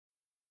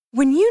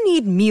When you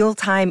need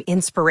mealtime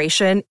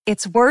inspiration,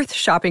 it's worth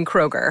shopping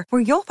Kroger,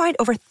 where you'll find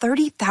over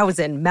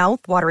 30,000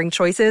 mouth-watering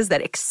choices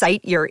that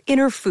excite your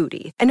inner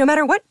foodie. And no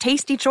matter what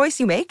tasty choice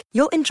you make,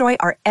 you'll enjoy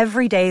our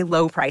everyday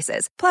low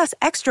prices, plus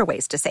extra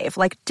ways to save,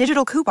 like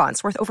digital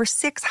coupons worth over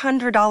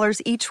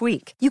 $600 each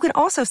week. You can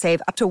also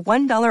save up to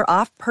 $1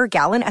 off per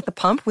gallon at the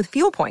pump with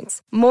fuel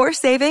points. More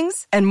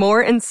savings and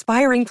more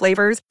inspiring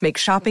flavors make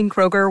shopping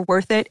Kroger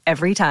worth it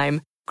every time.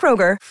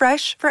 Kroger,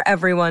 fresh for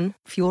everyone.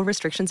 Fuel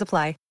restrictions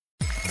apply.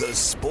 The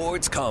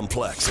Sports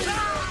Complex of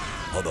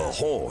the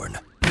Horn.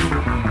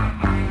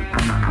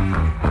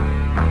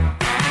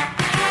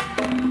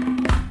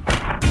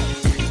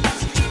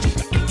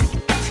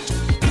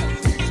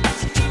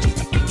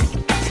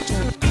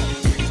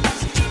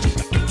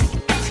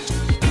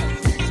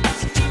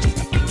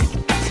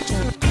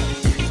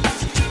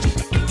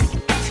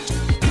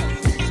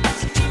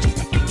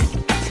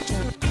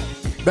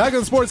 Back on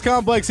the Sports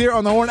Complex here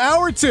on the Horn.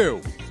 Hour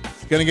 2.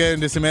 Going to get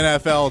into some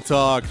NFL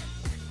talk.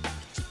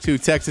 Two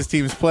Texas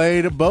teams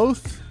played.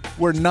 Both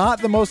were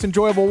not the most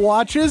enjoyable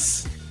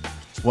watches.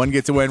 One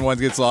gets a win, one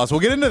gets lost. We'll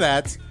get into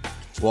that.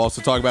 We'll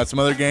also talk about some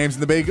other games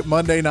in the big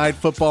Monday Night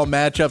Football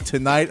matchup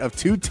tonight of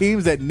two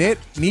teams that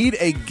need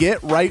a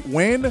get-right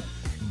win.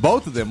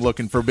 Both of them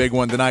looking for a big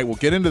one tonight. We'll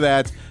get into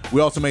that.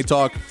 We also may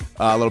talk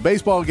a little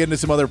baseball, get into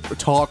some other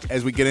talk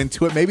as we get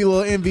into it. Maybe a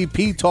little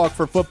MVP talk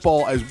for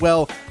football as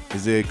well.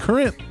 Is the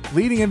current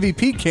leading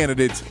MVP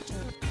candidate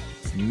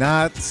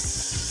not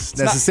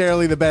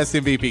necessarily the best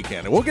MVP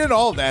candidate? We'll get into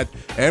all of that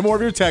and more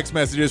of your text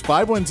messages.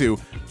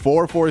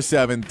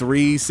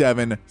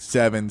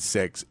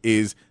 512-447-3776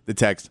 is the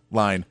text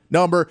line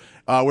number.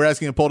 We're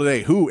asking a poll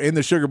today. Who in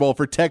the Sugar Bowl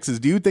for Texas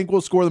do you think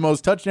will score the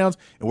most touchdowns?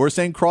 And we're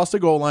saying cross the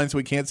goal line, so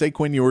we can't say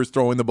Quinn Ewers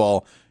throwing the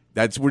ball.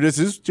 This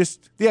is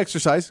just the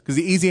exercise, because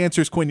the easy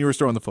answer is Quinn Ewers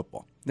throwing the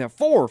football. Now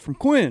 4 from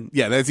Quinn.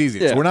 Yeah, that's easy.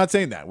 Yeah. So we're not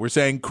saying that. We're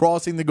saying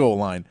crossing the goal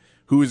line.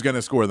 Who is going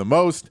to score the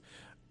most?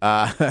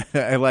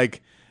 I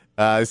like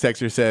this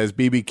texter says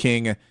BB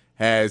King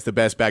has the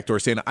best backdoor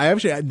Santa. I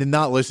did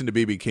not listen to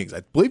BB King's.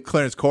 I believe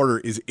Clarence Carter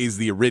is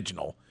the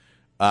original.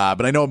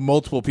 But I know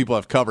multiple people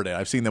have covered it.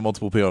 I've seen that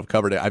multiple people have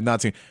covered it. I've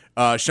not seen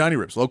Shiny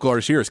Rips, local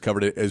artist here, has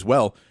covered it as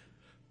well.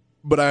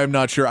 But I'm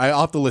not sure.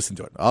 I'll have to listen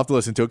to it.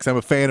 Because I'm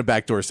a fan of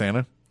backdoor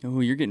Santa. Oh,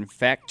 you're getting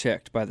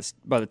fact-checked by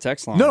the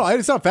text line. No,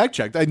 it's not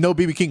fact-checked. I know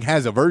BB King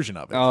has a version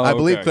of it. Oh, I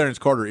believe okay. Clarence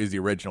Carter is the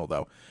original,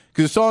 though.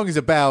 Because the song is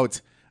about,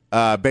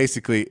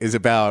 basically,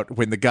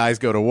 when the guys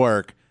go to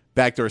work,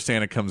 backdoor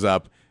Santa comes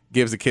up,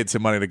 gives the kid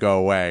some money to go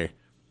away,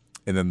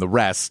 and then the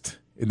rest,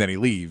 and then he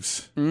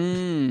leaves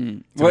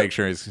to make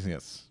sure he's,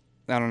 yes.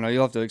 I don't know.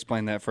 You'll have to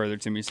explain that further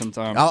to me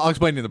sometime. I'll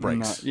explain it in the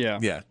breaks.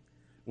 Yeah.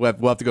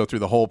 We'll have to go through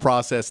the whole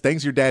process.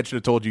 Things your dad should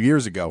have told you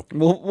years ago.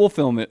 We'll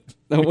film it.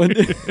 Put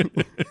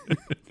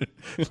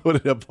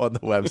it up on the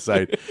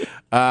website.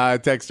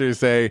 Texters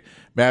say,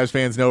 Mavs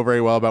fans know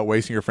very well about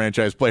wasting your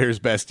franchise players'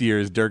 best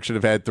years. Dirk should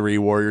have had 3.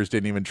 Warriors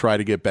didn't even try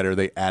to get better.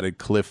 They added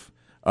Cliff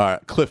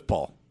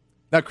Paul.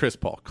 Not Chris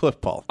Paul.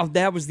 Cliff Paul. Oh,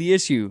 that was the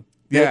issue.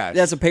 Yeah.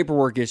 That's a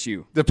paperwork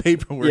issue. The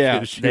paperwork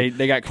issue.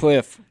 They got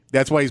Cliff.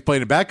 That's why he's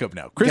playing a backup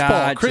now. Chris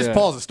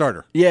Paul's a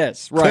starter.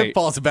 Yes, right. Cliff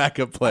Paul's a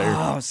backup player.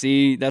 Oh,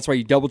 see, that's why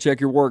you double check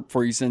your work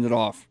before you send it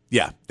off.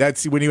 Yeah,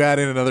 that's when you add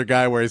in another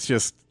guy where it's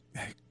just,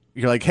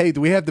 you're like, hey,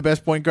 do we have the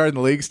best point guard in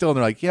the league still? And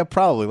they're like, yeah,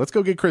 probably. Let's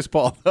go get Chris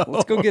Paul, though.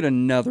 Let's go get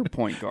another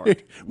point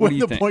guard. What do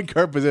you think? Point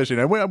guard position.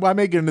 I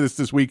may get into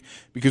this week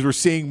because we're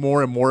seeing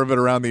more and more of it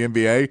around the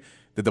NBA,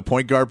 that the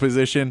point guard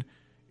position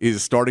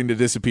is starting to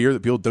disappear,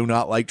 that people do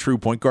not like true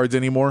point guards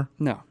anymore.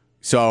 No.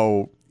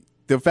 So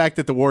the fact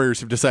that the Warriors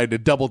have decided to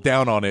double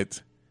down on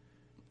it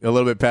a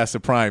little bit past the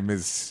prime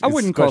is I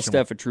wouldn't call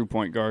Steph a true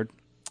point guard.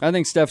 I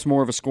think Steph's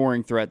more of a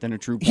scoring threat than a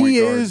true point guard. He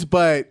is,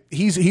 but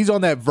he's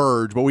on that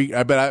verge. But we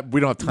don't have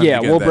time to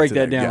get we'll break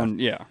today. that down.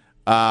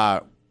 Yeah.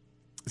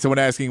 Someone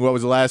asking, what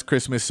was the last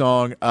Christmas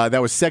song? That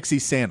was Sexy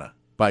Santa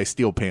by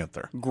Steel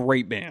Panther.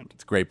 Great band.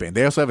 It's a great band.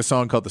 They also have a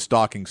song called The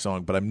Stalking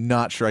Song, but I'm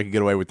not sure I could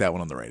get away with that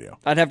one on the radio.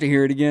 I'd have to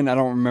hear it again. I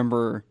don't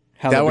remember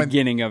how the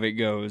beginning of it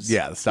goes.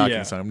 Yeah, The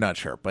Stalking Song. I'm not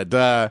sure.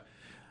 But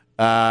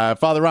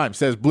Father Rhyme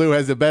says Blue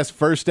has the best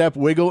first step,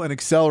 wiggle, and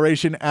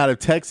acceleration out of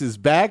Texas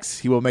backs.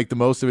 He will make the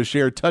most of his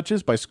share of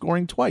touches by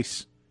scoring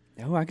twice.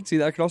 Oh, I can see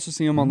that. I could also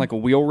see him on like a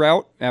wheel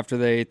route after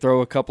they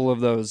throw a couple of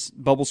those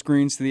bubble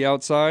screens to the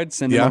outside,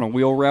 send him on a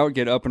wheel route,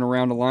 get up and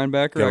around a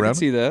linebacker. I can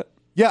see that.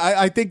 Yeah,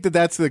 I think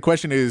that's the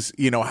question is,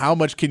 how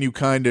much can you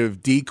kind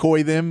of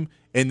decoy them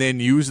and then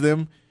use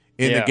them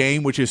in the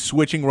game, which is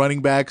switching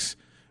running backs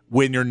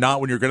when you're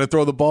going to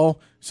throw the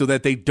ball, so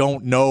that they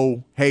don't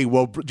know, hey,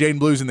 well, Jaden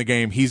Blue's in the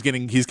game. He's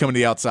coming to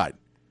the outside.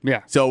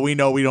 Yeah. So we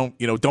know we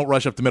don't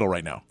rush up the middle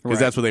right now, because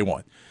that's what they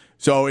want.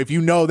 So if you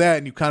know that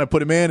and you kind of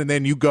put him in, and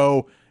then you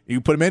put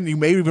him in, you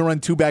may even run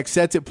 2-back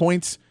sets at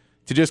points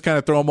to just kind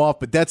of throw them off.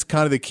 But that's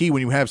kind of the key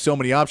when you have so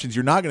many options.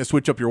 You're not going to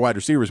switch up your wide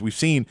receivers. We've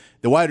seen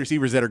the wide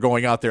receivers that are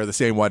going out there are the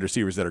same wide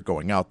receivers that are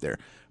going out there.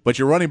 But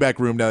your running back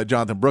room, now that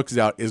Jonathan Brooks is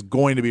out, is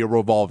going to be a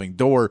revolving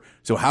door.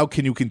 So how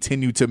can you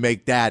continue to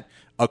make that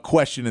a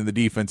question in the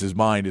defense's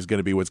mind is going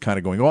to be what's kind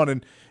of going on.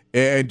 And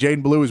And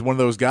Jaden Blue is one of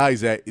those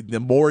guys that the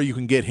more you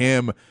can get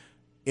him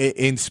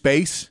in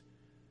space,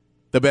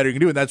 the better you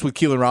can do. And that's with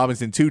Keelan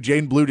Robinson, too.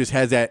 Jaden Blue just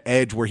has that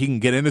edge where he can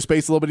get into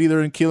space a little bit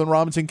either than Keelan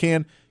Robinson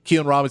can.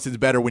 Keelan Robinson's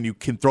better when you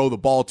can throw the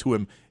ball to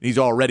him and he's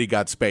already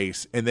got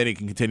space, and then he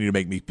can continue to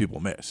make people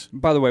miss.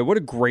 By the way, what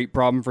a great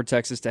problem for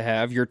Texas to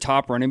have. Your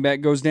top running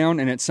back goes down,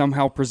 and it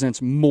somehow presents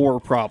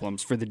more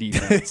problems for the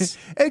defense.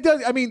 It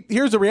does. I mean,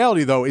 here's the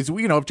reality, though, is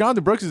if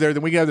Jonathan Brooks is there,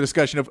 then we can have the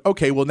discussion of,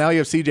 okay, well, now you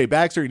have C.J.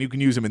 Baxter, and you can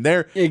use him in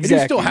there. Exactly. And you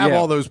still have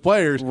all those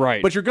players,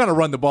 right? But you're going to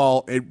run the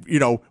ball. We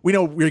know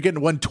you're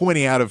getting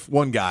 120 out of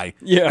one guy,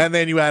 and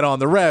then you add on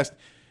the rest.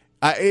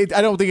 I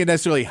don't think it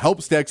necessarily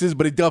helps Texas,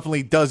 but it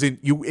definitely doesn't.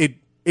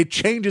 It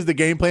changes the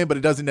game plan, but it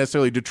doesn't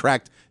necessarily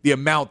detract the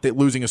amount that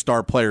losing a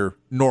star player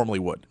normally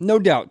would. No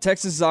doubt.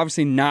 Texas is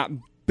obviously not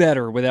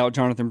better without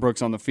Jonathan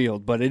Brooks on the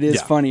field, but it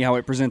is funny how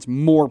it presents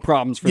more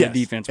problems for the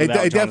defense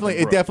without Jonathan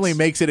Brooks. It definitely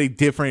makes it a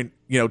different,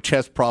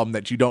 chess problem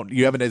that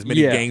you haven't as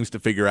many games to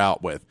figure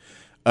out with.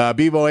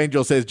 Bevo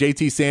Angel says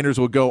JT Sanders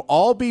will go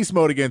all beast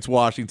mode against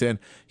Washington.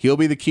 He'll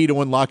be the key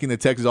to unlocking the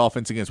Texas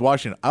offense against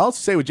Washington. I also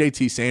say with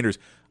JT Sanders,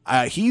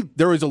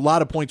 there was a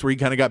lot of points where he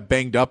kind of got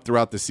banged up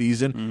throughout the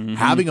season. Mm-hmm.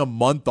 Having a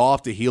month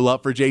off to heal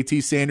up for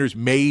JT Sanders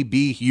may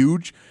be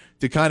huge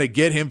to kind of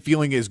get him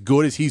feeling as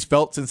good as he's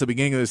felt since the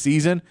beginning of the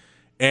season.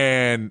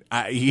 And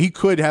he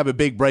could have a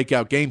big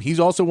breakout game. He's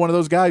also one of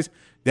those guys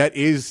that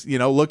is,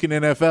 looking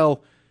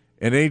NFL,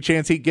 and any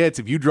chance he gets,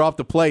 if you drop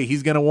the play,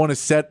 he's going to want to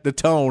set the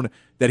tone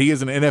that he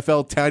is an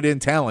NFL tight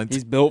end talent.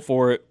 He's built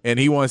for it. And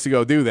he wants to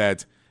go do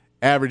that.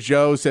 Average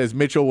Joe says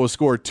Mitchell will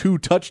score 2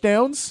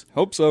 touchdowns.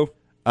 Hope so.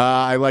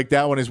 I like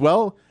that one as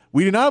well.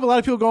 We do not have a lot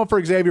of people going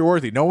for Xavier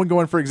Worthy. No one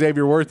going for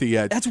Xavier Worthy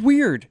yet. That's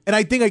weird. And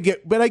I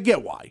get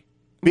why.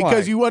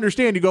 Because you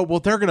understand, you go, well,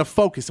 they're going to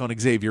focus on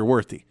Xavier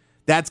Worthy.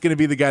 That's going to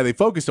be the guy they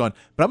focused on.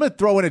 But I'm going to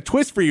throw in a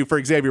twist for you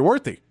for Xavier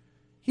Worthy.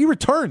 He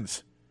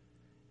returns.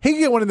 He can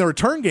get one in the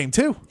return game,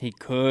 too. He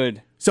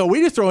could. So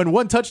we just throw in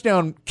 1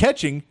 touchdown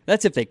catching.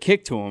 That's if they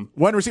kick to him.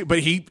 1 receiver. But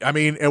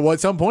at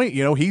some point,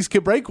 he's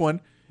could break one.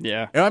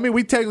 Yeah. I mean,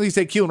 we technically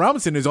say Keelan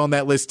Robinson is on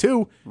that list,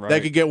 too. Right.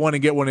 That could get one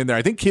in there.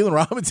 I think Keelan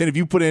Robinson, if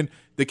you put in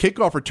the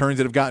kickoff returns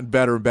that have gotten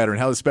better and better and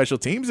how the special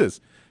teams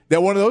is,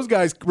 that one of those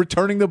guys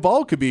returning the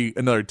ball could be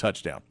another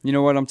touchdown. You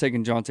know what? I'm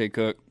taking Jonte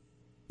Cook.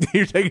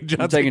 You're taking Jonte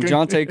Cook? I'm taking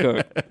Jonte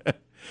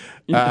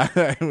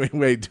Cook.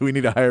 Wait, do we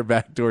need to hire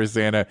Backdoor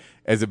Santa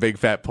as a big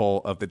fat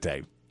poll of the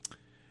day?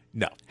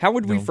 No. How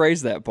would we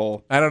phrase that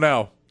poll? I don't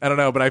know,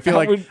 but I feel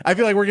like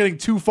we're getting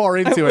too far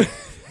into it.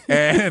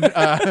 And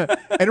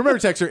remember,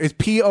 Texter is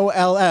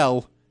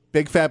POLL,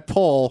 big fat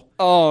poll.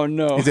 Oh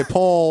no! Is it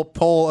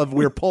poll of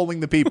we're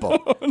polling the people?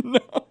 Oh no!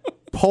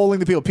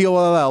 Polling the people,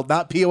 POLL,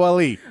 not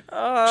POLE.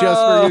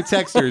 Just for you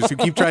texters who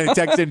keep trying to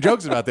text in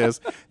jokes about this.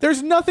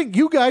 There's nothing.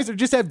 You guys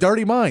just have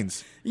dirty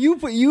minds.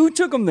 You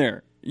took them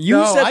there.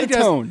 You set the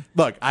tone.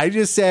 Look, I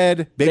just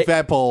said big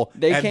fat poll,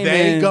 and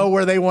they go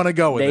where they want to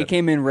go with it. They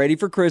came in ready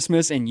for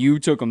Christmas, and you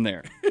took them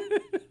there.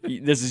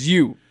 This is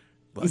you.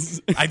 Look,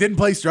 I didn't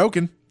play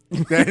stroking.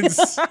 Get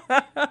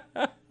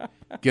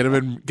him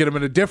in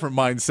a different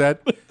mindset.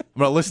 I'm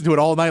going to listen to it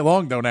all night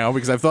long, though, now,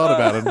 because I've thought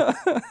about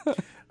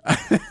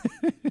it.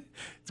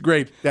 It's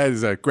great. That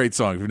is a great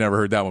song. If you've never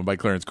heard that one by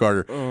Clarence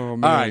Carter. Oh,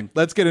 man. All right,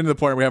 let's get into the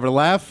point where we're having a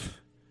laugh.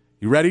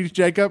 You ready,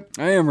 Jacob?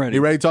 I am ready.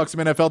 You ready to talk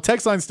some NFL?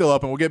 Text line's still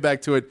up, and we'll get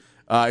back to it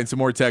in some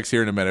more text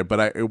here in a minute.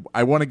 But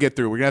I want to get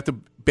through. We're going to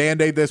have to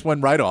Band-Aid this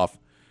one right off.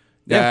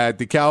 Yeah.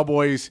 The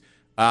Cowboys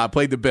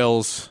played the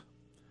Bills,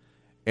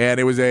 and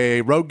it was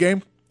a road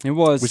game. It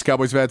was. Which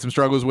Cowboys have had some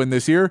struggles with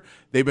this year.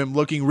 They've been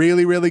looking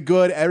really, really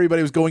good.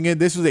 Everybody was going in.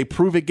 This was a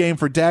prove-it game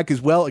for Dak as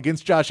well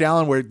against Josh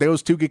Allen, where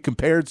those two get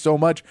compared so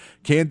much.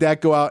 Can Dak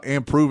go out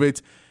and prove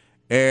it?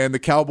 And the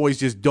Cowboys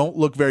just don't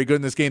look very good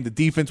in this game. The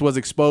defense was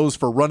exposed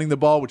for running the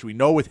ball, which we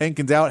know with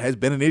Hankins out has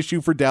been an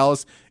issue for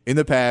Dallas in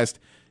the past.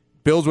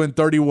 Bills win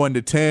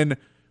 31-10.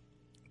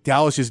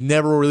 Dallas just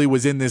never really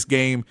was in this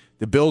game.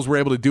 The Bills were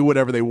able to do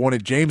whatever they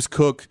wanted. James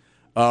Cook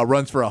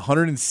runs for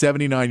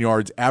 179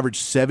 yards, average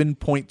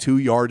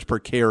 7.2 yards per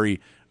carry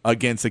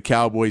against the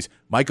Cowboys.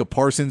 Micah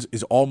Parsons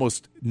is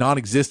almost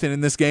non-existent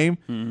in this game,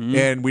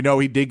 and we know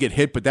he did get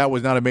hit, but that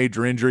was not a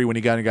major injury when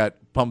he got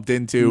pumped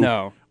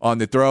into on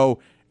the throw.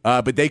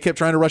 But they kept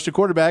trying to rush the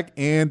quarterback,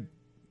 and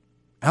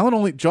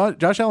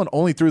Josh Allen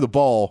only threw the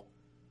ball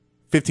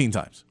 15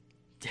 times.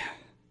 Yeah.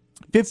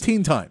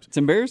 15 times. It's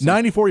embarrassing.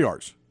 94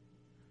 yards.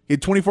 He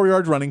had 24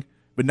 yards running,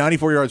 but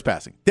 94 yards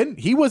passing. Then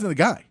he wasn't the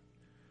guy.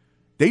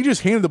 They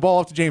just handed the ball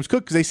off to James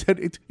Cook because they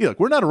said, look,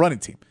 we're not a running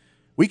team.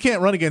 We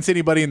can't run against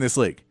anybody in this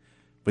league.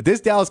 But this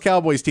Dallas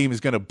Cowboys team is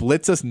going to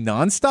blitz us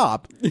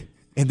nonstop,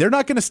 and they're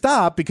not going to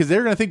stop because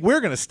they're going to think we're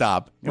going to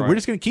stop, and we're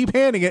just going to keep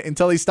handing it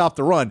until they stop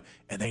the run,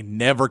 and they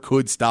never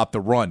could stop the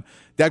run.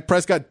 Dak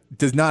Prescott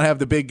does not have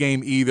the big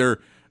game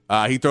either.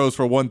 He throws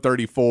for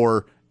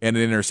 134 and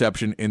an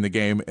interception in the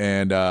game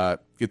and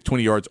gets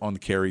 20 yards on the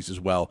carries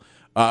as well.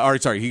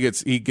 He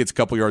gets a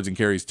couple yards in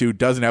carries too.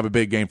 Doesn't have a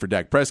big game for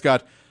Dak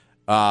Prescott.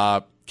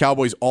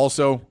 Cowboys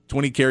also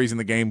 20 carries in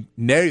the game.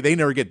 They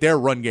never get their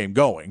run game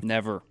going.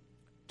 Never.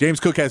 James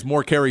Cook has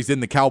more carries than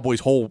the Cowboys'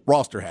 whole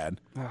roster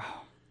had.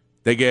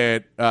 They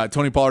get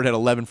Tony Pollard had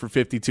 11 for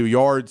 52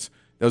 yards.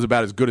 That was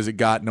about as good as it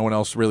got. No one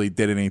else really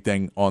did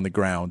anything on the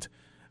ground.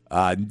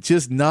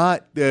 Just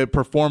not the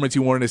performance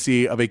you wanted to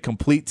see of a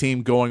complete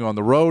team going on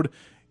the road.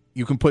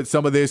 You can put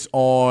some of this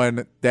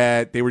on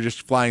that they were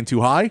just flying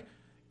too high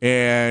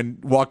and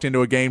walked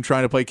into a game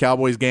trying to play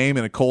Cowboys game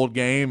in a cold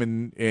game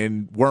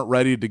and weren't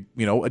ready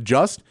to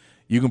adjust.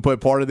 You can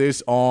put part of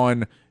this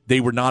on they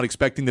were not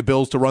expecting the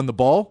Bills to run the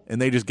ball,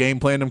 and they just game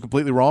planned them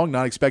completely wrong,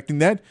 not expecting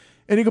that.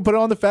 And you can put it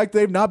on the fact that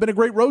they've not been a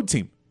great road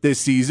team this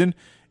season.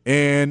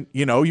 And,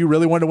 you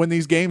really want to win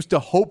these games to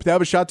hope to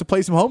have a shot to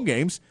play some home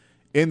games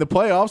in the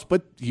playoffs,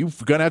 but you're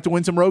going to have to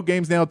win some road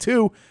games now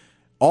too.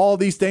 All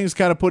these things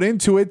kind of put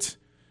into it.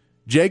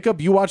 Jacob,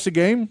 you watched the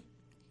game?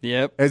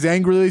 Yep. As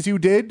angrily as you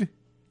did?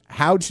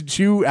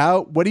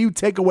 What do you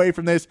take away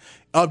from this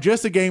of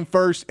just the game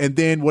first and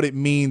then what it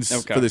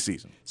means for the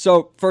season?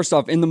 So, first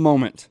off, in the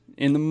moment,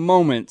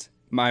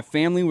 my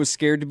family was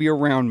scared to be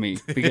around me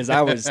because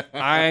I was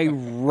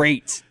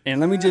irate.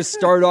 And let me just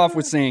start off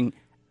with saying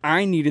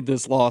I needed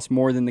this loss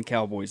more than the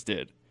Cowboys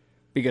did.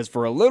 Because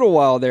for a little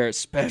while there,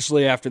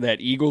 especially after that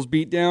Eagles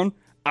beatdown,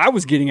 I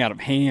was getting out of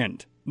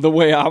hand the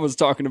way I was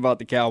talking about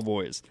the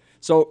Cowboys.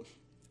 So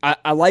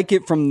I like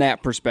it from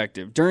that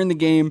perspective. During the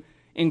game,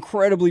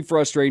 incredibly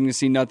frustrating to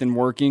see nothing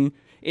working.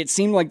 It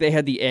seemed like they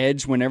had the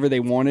edge whenever they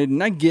wanted,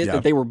 and I get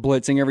that they were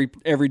blitzing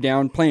every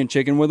down, playing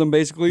chicken with them,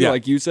 basically,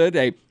 like you said.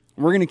 Hey,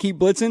 we're going to keep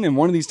blitzing, and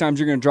one of these times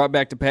you're going to drop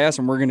back to pass,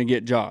 and we're going to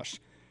get Josh.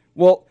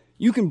 Well,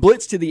 you can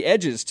blitz to the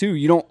edges, too.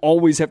 You don't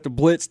always have to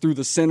blitz through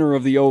the center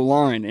of the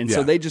O-line, and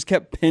so they just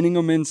kept pinning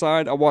them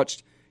inside. I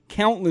watched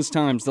countless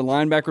times the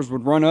linebackers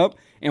would run up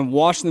and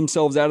wash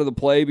themselves out of the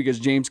play because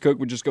James Cook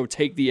would just go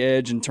take the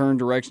edge and turn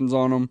directions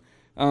on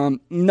them.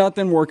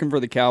 Nothing working for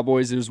the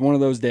Cowboys. It was one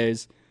of those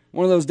days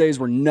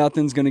where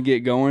nothing's going to get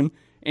going,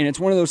 and it's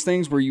one of those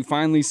things where you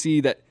finally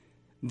see that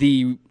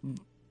the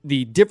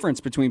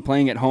difference between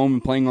playing at home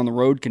and playing on the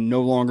road can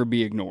no longer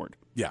be ignored.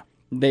 Yeah.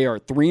 They are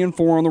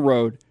 3-4 on the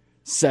road,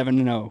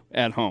 7-0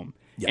 at home.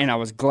 Yeah. And I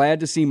was glad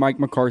to see Mike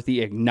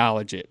McCarthy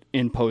acknowledge it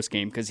in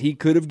postgame because he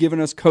could have given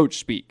us coach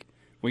speak.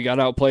 We got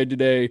outplayed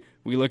today.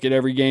 We look at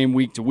every game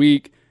week to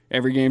week.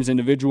 Every game's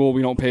individual.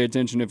 We don't pay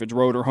attention if it's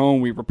road or home.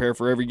 We prepare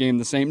for every game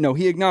the same. No,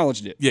 he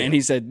acknowledged it. Yeah. And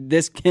he said,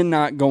 this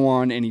cannot go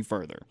on any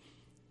further.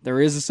 There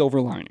is a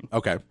silver lining.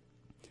 Okay.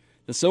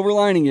 The silver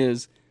lining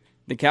is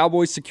the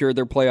Cowboys secured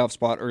their playoff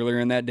spot earlier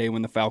in that day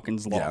when the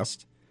Falcons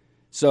lost.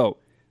 So,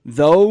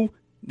 though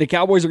the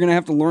Cowboys are going to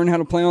have to learn how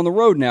to play on the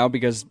road now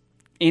because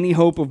any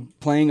hope of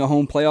playing a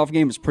home playoff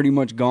game is pretty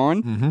much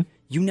gone,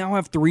 you now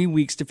have 3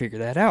 weeks to figure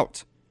that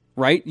out.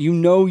 Right? You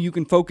know you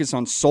can focus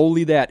on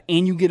solely that,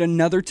 and you get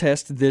another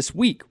test this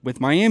week with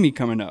Miami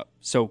coming up.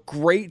 So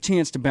great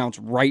chance to bounce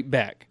right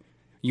back.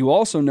 You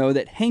also know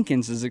that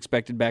Hankins is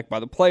expected back by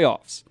the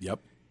playoffs. Yep.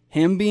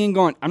 Him being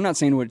gone, I'm not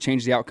saying it would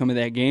change the outcome of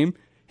that game.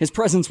 His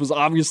presence was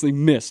obviously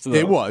missed, though.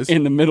 It was.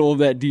 In the middle of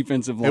that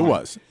defensive line. It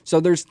was.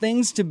 So there's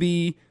things to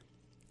be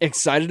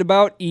excited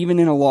about, even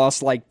in a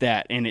loss like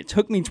that. And it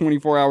took me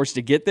 24 hours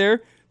to get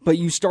there, but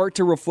you start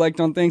to reflect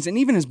on things. And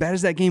even as bad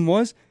as that game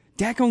was,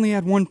 Dak only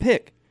had one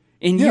pick.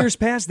 In years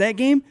past that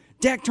game,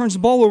 Dak turns the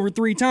ball over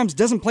 3 times,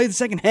 doesn't play the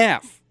second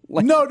half.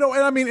 No,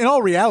 and I mean, in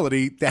all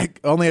reality, Dak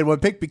only had one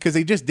pick because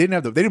they just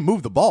didn't they didn't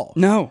move the ball.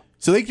 No.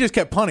 So they just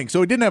kept punting.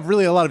 So it didn't have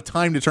really a lot of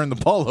time to turn the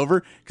ball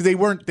over because they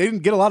didn't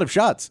get a lot of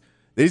shots.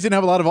 They just didn't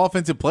have a lot of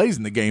offensive plays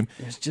in the game.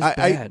 It's just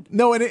bad.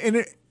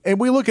 And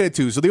we look at it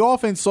too. So the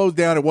offense slows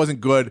down. It wasn't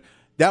good.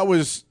 That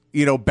was,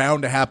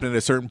 bound to happen at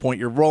a certain point.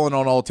 You're rolling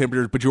on all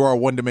temperatures, but you are a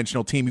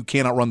one-dimensional team. You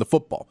cannot run the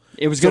football.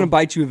 It was going to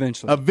bite you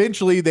eventually.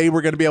 Eventually, they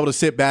were going to be able to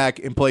sit back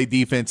and play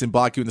defense and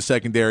block you in the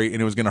secondary,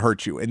 and it was going to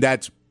hurt you.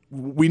 And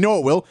we know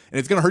it will, and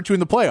it's going to hurt you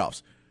in the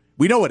playoffs.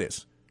 We know it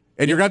is.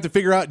 And you're going to have to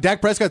figure out Dak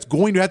Prescott's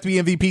going to have to be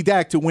MVP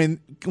Dak to win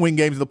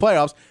games in the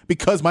playoffs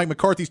because Mike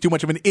McCarthy's too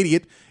much of an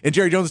idiot and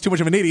Jerry Jones is too much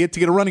of an idiot to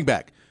get a running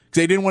back.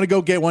 Because they didn't want to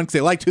go get one because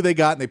they liked who they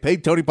got and they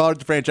paid Tony Pollard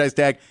the franchise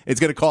tag. It's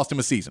going to cost him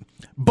a season.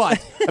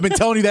 But I've been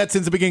telling you that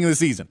since the beginning of the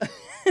season.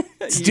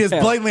 It's just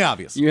blatantly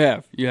obvious. You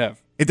have.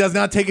 It does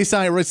not take a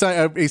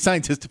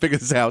scientist to figure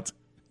this out.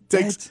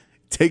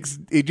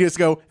 You just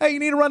go, hey, you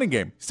need a running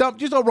game.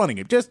 Just a running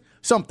game. Just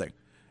something.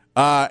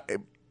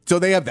 So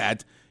they have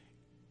that.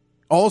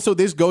 Also,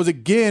 this goes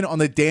again on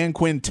the Dan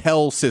Quinn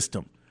tell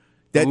system.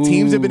 That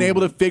teams have been able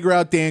to figure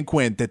out Dan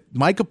Quinn, that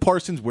Micah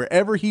Parsons,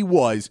 wherever he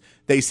was,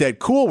 they said,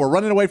 cool, we're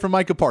running away from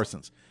Micah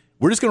Parsons.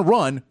 We're just going to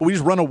run, but we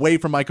just run away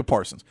from Micah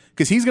Parsons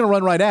because he's going to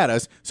run right at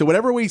us. So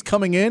whatever way he's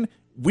coming in,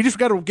 we just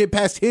got to get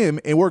past him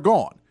and we're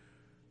gone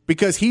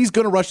because he's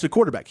going to rush the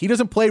quarterback. He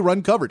doesn't play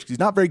run coverage because he's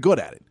not very good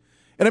at it.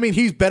 And I mean,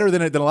 he's better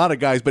than a lot of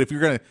guys, but if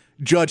you're going to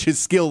judge his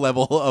skill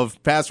level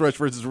of pass rush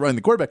versus running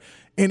the quarterback,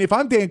 and if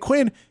I'm Dan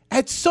Quinn,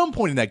 at some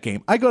point in that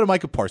game, I go to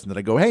Micah Parsons and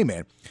I go, hey,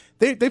 man,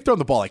 they've thrown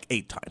the ball like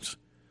 8 times.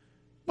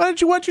 Why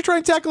don't you try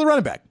and tackle the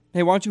running back?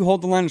 Hey, why don't you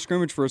hold the line of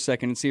scrimmage for a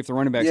second and see if the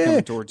running back's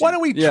coming towards you? Why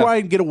don't we try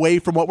and get away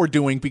from what we're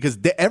doing? Because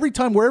every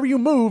time, wherever you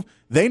move,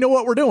 they know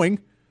what we're doing.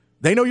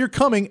 They know you're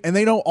coming, and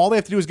they know all they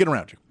have to do is get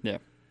around you. Yeah.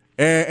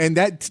 And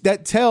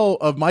that tell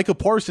of Micah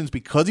Parsons,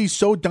 because he's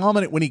so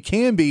dominant when he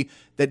can be,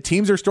 that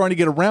teams are starting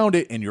to get around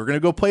it, and you're going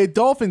to go play a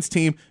Dolphins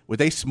team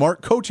with a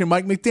smart coach in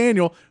Mike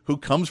McDaniel, who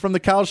comes from the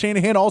Kyle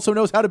Shanahan, also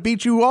knows how to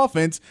beat you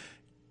offense.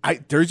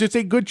 There's just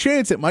a good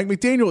chance that Mike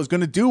McDaniel is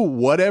going to do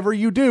whatever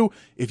you do.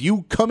 If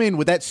you come in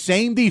with that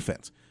same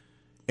defense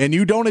and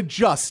you don't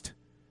adjust,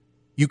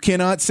 you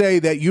cannot say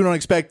that you don't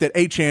expect that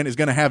Achane is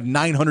going to have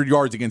 900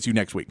 yards against you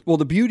next week. Well,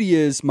 the beauty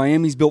is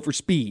Miami's built for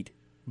speed.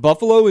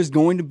 Buffalo is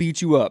going to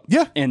beat you up.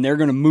 Yeah. And they're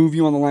going to move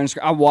you on the line of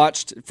scrimmage. I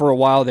watched for a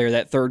while there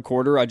that third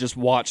quarter. I just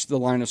watched the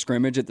line of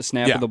scrimmage at the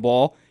snap of the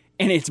ball,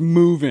 and it's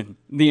moving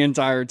the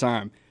entire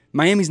time.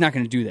 Miami's not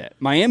going to do that.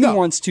 Miami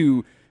wants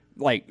to,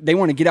 they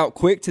want to get out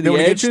quick to the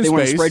edge. They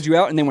want to spread you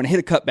out, and they want to hit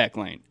a cutback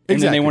lane.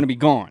 And then they want to be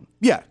gone.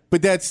 Yeah,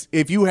 but that's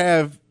if you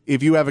have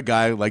a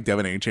guy like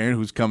Devin Achane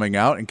who's coming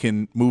out and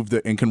can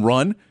and can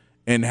run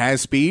and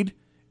has speed,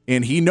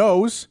 and he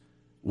knows,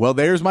 well,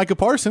 there's Micah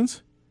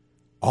Parsons.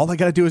 All I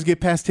got to do is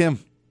get past him,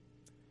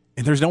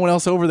 and there's no one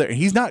else over there. And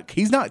he's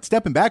not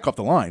stepping back off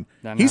the line.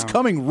 He's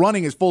coming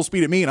running his full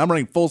speed at me, and I'm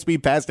running full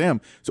speed past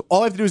him. So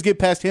all I have to do is get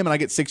past him, and I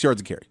get 6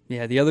 yards of carry.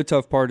 Yeah, the other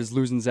tough part is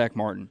losing Zach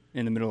Martin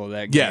in the middle of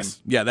that game. Yes,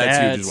 yeah, that's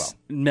huge as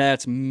well.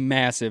 That's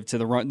massive to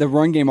the run. The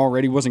run game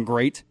already wasn't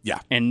great. Yeah.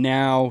 And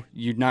now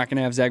you're not going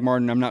to have Zach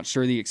Martin. I'm not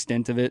sure the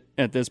extent of it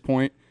at this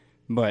point,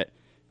 but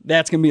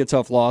that's going to be a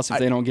tough loss if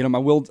they don't get him. I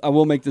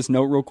will make this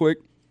note real quick.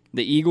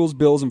 The Eagles,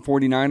 Bills, and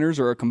 49ers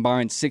are a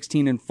combined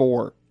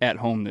 16-4 at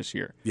home this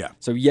year. Yeah.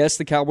 So, yes,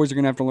 the Cowboys are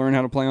going to have to learn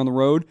how to play on the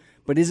road,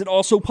 but is it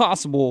also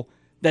possible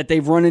that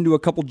they've run into a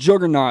couple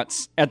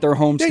juggernauts at their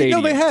home stadiums?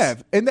 No, they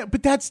have.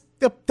 But that's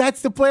the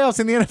playoffs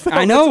in the NFL.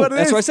 I know.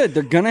 That's what I said.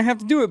 They're going to have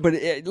to do it, but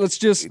let's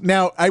just...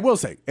 Now, I will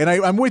say, and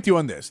I'm with you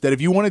on this, that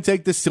if you want to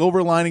take the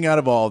silver lining out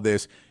of all of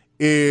this,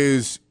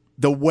 is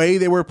the way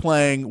they were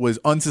playing was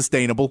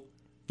unsustainable.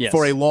 Yes.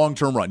 For a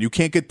long-term run. You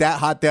can't get that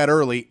hot that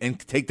early and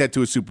take that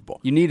to a Super Bowl.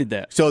 You needed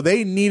that. So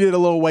they needed a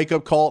little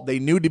wake-up call. They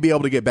knew to be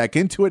able to get back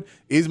into it.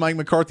 Is Mike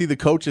McCarthy the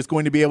coach that's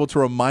going to be able to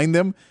remind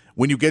them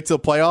when you get to the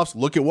playoffs,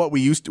 look at what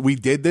we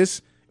did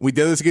this. We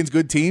did this against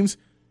good teams.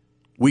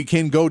 We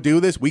can go do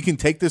this. We can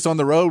take this on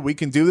the road. We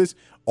can do this.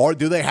 Or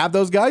do they have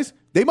those guys?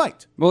 They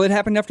might. Well, it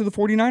happened after the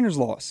 49ers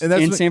loss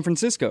in San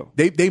Francisco.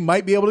 They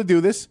might be able to do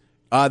this.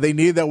 They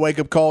needed that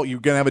wake-up call. You're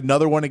going to have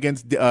another one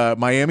against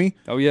Miami.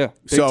 Oh, yeah.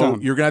 Big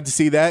time. You're going to have to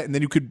see that, and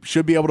then you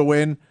should be able to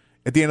win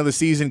at the end of the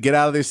season, get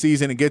out of this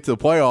season, and get to the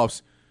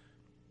playoffs.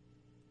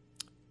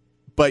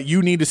 But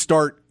you need to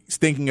start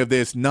thinking of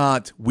this,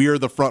 not we're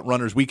the front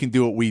runners, we can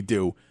do what we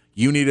do.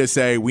 You need to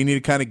say we need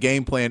to kind of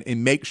game plan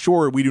and make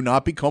sure we do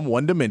not become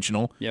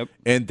one-dimensional. Yep.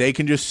 And they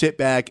can just sit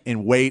back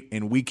and wait,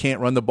 and we can't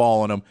run the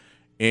ball on them.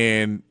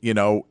 And,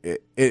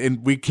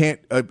 and we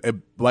can't,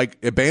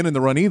 abandon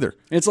the run either.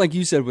 It's like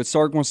you said, with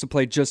Sark wants to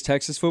play just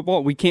Texas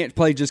football. We can't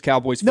play just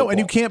Cowboys football. No, and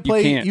you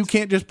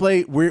can't just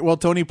play,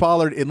 Tony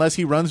Pollard, unless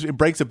he runs and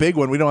breaks a big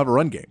one, we don't have a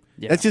run game.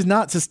 Yeah. That's just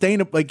not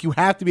sustainable. You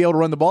have to be able to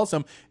run the ball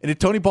some. And if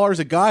Tony Pollard's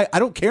a guy, I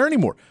don't care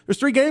anymore. There's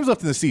 3 games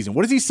left in the season.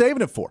 What is he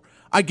saving it for?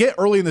 I get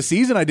early in the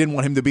season, I didn't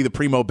want him to be the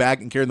primo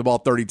back and carrying the ball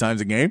 30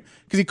 times a game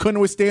because he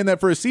couldn't withstand that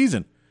for a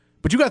season.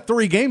 But you got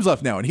 3 games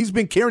left now, and he's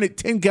been carrying it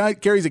 10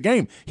 carries a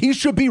game. He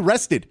should be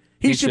rested.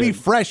 He should be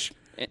fresh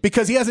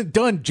because he hasn't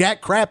done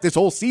jack crap this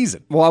whole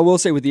season. Well, I will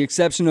say, with the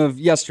exception of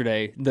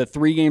yesterday, the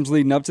 3 games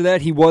leading up to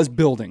that, he was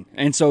building.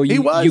 And so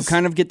you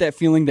kind of get that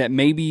feeling that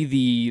maybe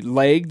the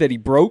leg that he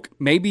broke,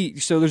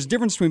 so there's a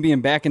difference between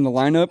being back in the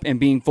lineup and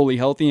being fully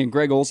healthy, and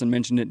Greg Olsen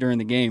mentioned it during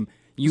the game.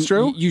 It's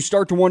true. You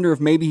start to wonder if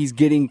maybe he's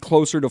getting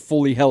closer to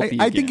fully healthy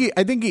again.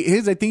 I think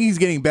he's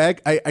getting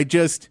back.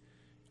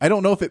 I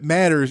don't know if it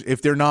matters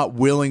if they're not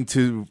willing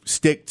to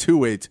stick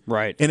to it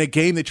in a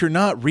game that you're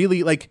not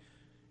really and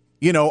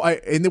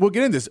we'll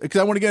get into this because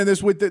I want to get into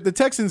this with the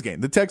Texans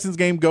game. The Texans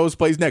game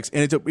plays next.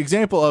 And it's an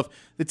example of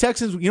the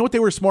Texans. You know what they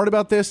were smart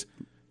about this?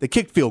 They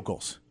kicked field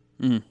goals.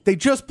 Mm. They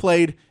just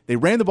played. They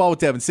ran the ball with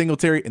Devin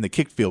Singletary and they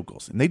kicked field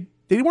goals. And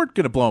they weren't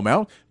going to blow them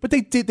out, but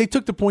they did. They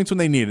took the points when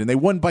they needed and they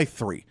won by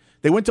 3.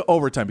 They went to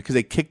overtime because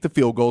they kicked the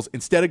field goals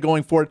instead of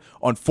going for it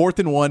on 4th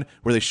and 1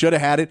 where they should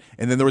have had it.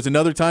 And then there was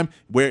another time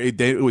where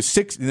it was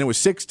 6, and it was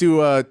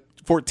 6-14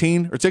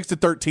 or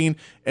 6-13,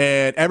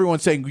 and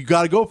everyone's saying you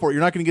got to go for it.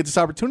 You're not going to get this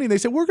opportunity. And they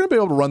said we're going to be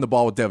able to run the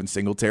ball with Devin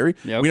Singletary.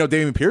 Yep. We know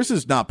Dameon Pierce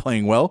is not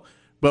playing well,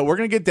 but we're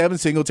going to get Devin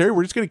Singletary.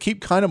 We're just going to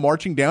keep kind of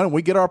marching down, and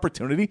we get our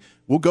opportunity.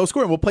 We'll go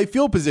score, and we'll play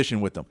field position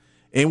with them.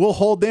 And we'll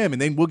hold them,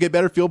 and then we'll get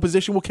better field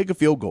position. We'll kick a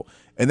field goal.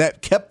 And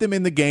that kept them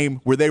in the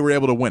game where they were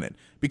able to win it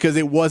because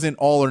it wasn't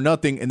all or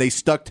nothing, and they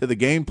stuck to the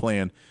game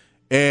plan.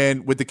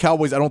 And with the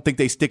Cowboys, I don't think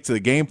they stick to the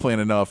game plan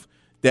enough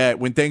that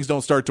when things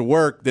don't start to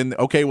work, then,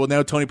 okay, well,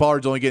 now Tony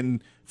Pollard's only getting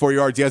 4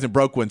 yards. He hasn't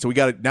broke one, so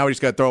now we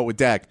just got to throw it with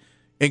Dak.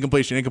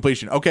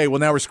 Incompletion. Okay,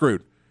 well, now we're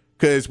screwed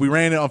because we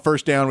ran it on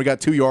 1st down, we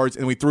got 2 yards,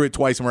 and we threw it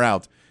twice, and we're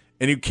out.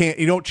 And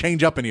you don't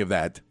change up any of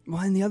that.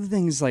 Well, and the other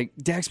thing is,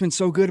 Dak's been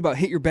so good about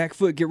hit your back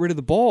foot, get rid of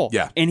the ball.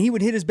 Yeah. And he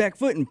would hit his back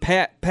foot and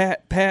pat,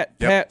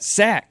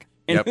 sack.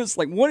 And it was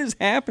like, what is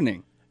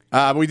happening?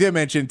 But we did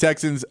mention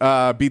Texans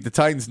beat the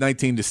Titans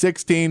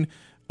 19-16.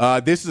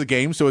 This is a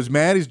game, so as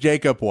mad as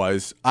Jacob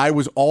was, I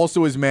was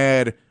also as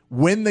mad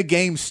when the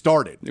game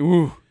started.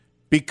 Ooh.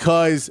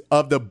 Because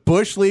of the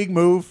Bush League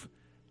move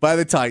by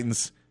the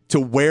Titans to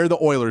wear the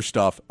Oilers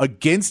stuff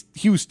against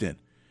Houston.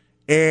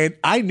 And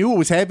I knew what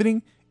was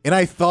happening, and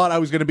I thought I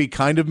was going to be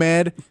kind of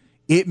mad.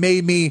 It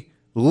made me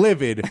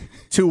livid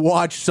to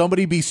watch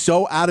somebody be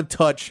so out of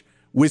touch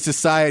with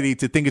society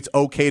to think it's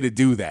okay to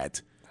do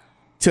that.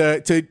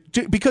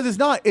 Because it's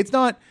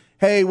not,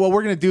 hey, well,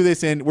 we're going to do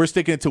this and we're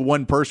sticking it to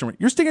one person.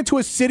 You're sticking it to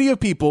a city of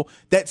people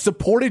that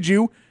supported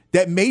you,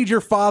 that made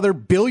your father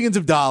billions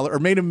of dollars or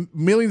made him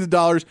millions of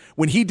dollars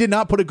when he did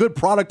not put a good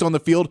product on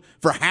the field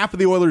for half of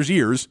the Oilers'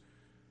 years.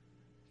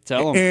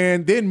 Tell him.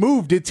 And then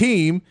moved a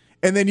team,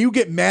 and then you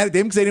get mad at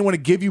them because they didn't want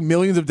to give you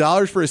millions of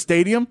dollars for a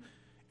stadium,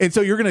 and so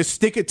you're going to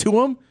stick it to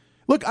them?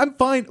 Look, I'm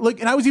fine. Look,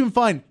 and I was even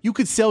fine. You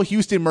could sell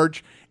Houston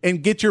merch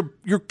and get your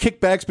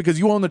kickbacks because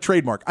you own the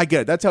trademark. I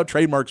get it. That's how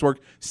trademarks work.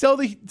 Sell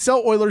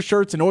Oilers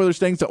shirts and Oilers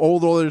things to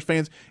old Oilers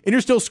fans, and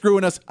you're still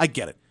screwing us. I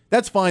get it.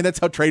 That's fine. That's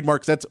how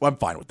trademarks. I'm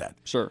fine with that.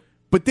 Sure.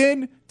 But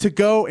then to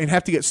go and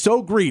have to get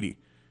so greedy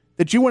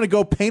that you want to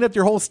go paint up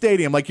your whole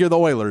stadium like you're the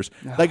Oilers,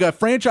 like a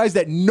franchise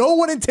that no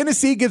one in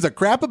Tennessee gives a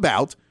crap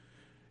about,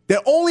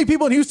 that only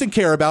people in Houston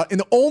care about, and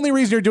the only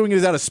reason you're doing it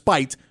is out of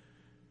spite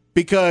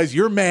because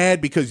you're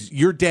mad because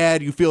your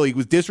dad, you feel he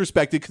was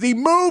disrespected because he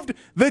moved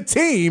the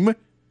team,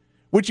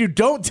 which you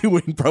don't do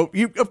in pro.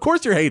 Of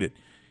course you're hated.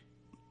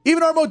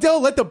 Even our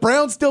Modell let the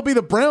Browns still be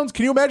the Browns.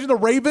 Can you imagine the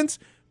Ravens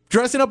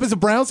dressing up as the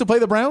Browns to play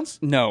the Browns?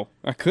 No,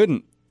 I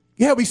couldn't.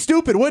 Yeah, it'd be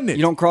stupid, wouldn't it?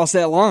 You don't cross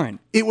that line.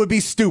 It would be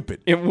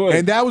stupid. It would.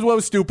 And that was what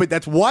was stupid.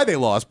 That's why they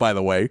lost, by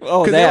the way.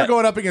 Oh, because they were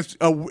going up against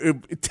a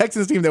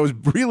Texans team that was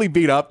really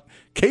beat up.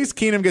 Case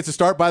Keenum gets a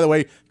start, by the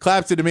way.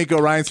 Claps to D'Amico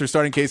Ryans for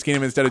starting Case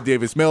Keenum instead of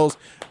Davis Mills.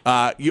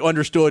 You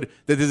understood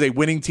that this is a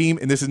winning team,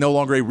 and this is no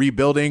longer a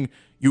rebuilding.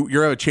 You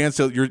have a chance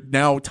to. You're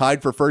now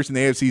tied for first in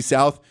the AFC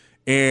South,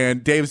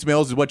 and Davis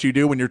Mills is what you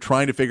do when you're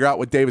trying to figure out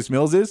what Davis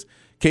Mills is.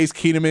 Case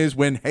Keenum is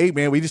when, hey,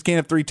 man, we just can't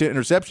have 3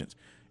 interceptions.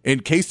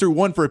 And Case threw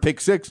one for a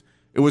pick six.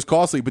 It was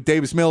costly, but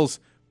Davis Mills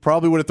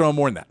probably would have thrown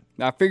more than that.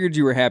 I figured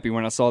you were happy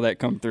when I saw that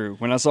come through,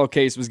 when I saw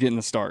Case was getting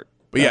the start.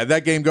 But yeah,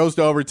 that game goes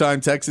to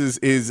overtime. Texas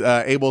is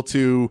able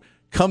to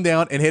come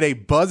down and hit a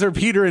buzzer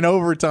beater in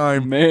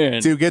overtime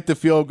to get the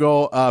field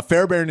goal.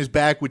 Fairbairn is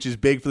back, which is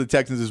big for the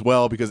Texans as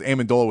well because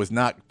Amendola was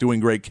not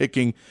doing great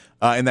kicking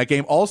in that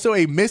game. Also,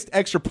 a missed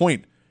extra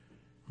point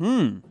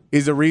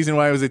is the reason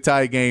why it was a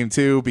tie game,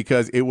 too,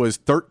 because it was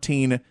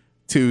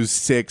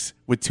 13-6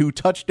 with 2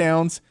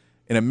 touchdowns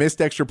and a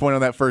missed extra point on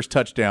that first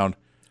touchdown.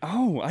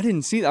 Oh, I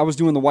didn't see that. I was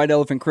doing the White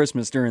Elephant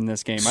Christmas during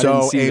this game. I so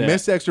didn't see a that.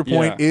 Missed extra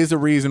point is a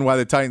reason why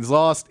the Titans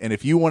lost. And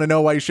if you want to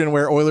know why you shouldn't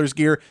wear Oilers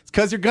gear, it's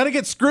because you're going to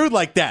get screwed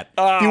like that.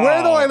 If you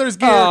wear the Oilers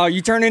gear,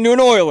 you turn into an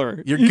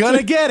Oiler. You're going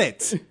to get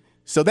it.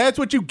 So that's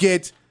what you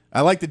get.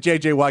 I like that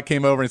J.J. Watt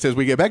came over and says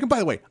we get back. And by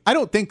the way, I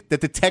don't think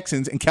that the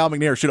Texans and Cal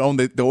McNair should own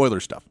the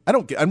Oilers stuff.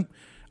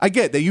 I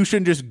get that you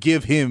shouldn't just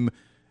give him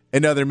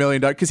another $1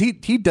 million because he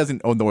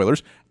doesn't own the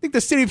Oilers. I think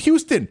the city of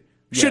Houston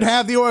should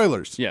have the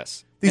Oilers.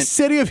 Yes. The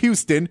city of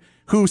Houston,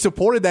 who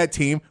supported that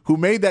team, who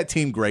made that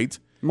team great.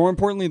 More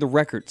importantly, the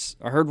records.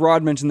 I heard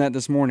Rod mention that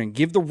this morning.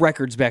 Give the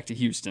records back to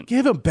Houston.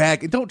 Give them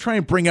back. And don't try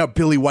and bring out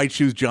Billy White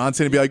Shoes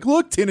Johnson and be like,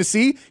 look,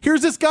 Tennessee,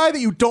 here's this guy that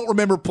you don't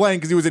remember playing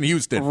because he was in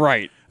Houston.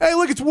 Right. Hey,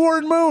 look, it's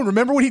Warren Moon.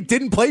 Remember when he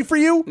didn't play for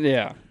you?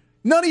 Yeah.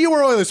 None of you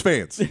are Oilers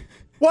fans.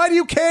 Why do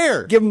you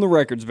care? Give them the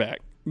records back.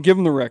 Give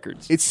them the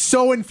records. It's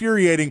so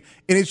infuriating.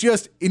 And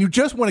you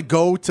just want to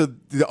go to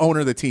the owner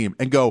of the team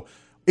and go,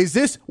 is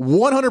this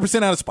 100%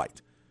 out of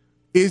spite?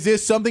 Is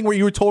this something where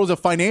you were told as a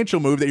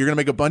financial move that you're going to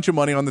make a bunch of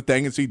money on the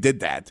thing, and so you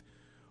did that?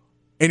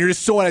 And you're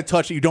just so out of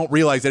touch that you don't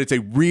realize that it's a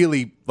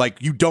really,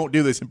 you don't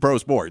do this in pro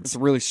sports. It's a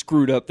really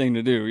screwed up thing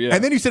to do, yeah.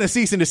 And then you sent a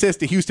cease and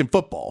desist to Houston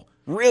football.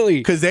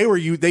 Really? Because they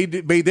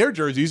made their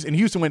jerseys, and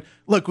Houston went,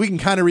 look, we can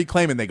kind of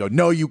reclaim it. And they go,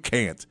 no, you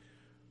can't.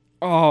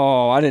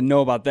 Oh, I didn't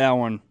know about that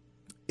one.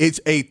 It's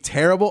a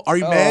terrible. Are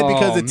you mad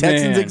because the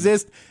Texans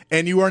exist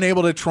and you weren't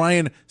able to try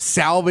and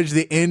salvage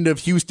the end of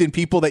Houston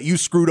people that you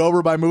screwed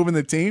over by moving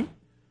the team?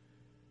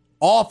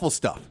 Awful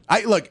stuff.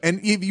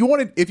 And if you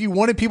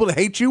wanted people to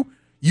hate you,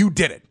 you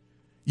did it.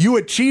 You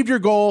achieved your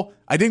goal.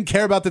 I didn't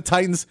care about the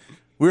Titans.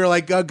 We were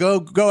like,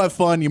 go have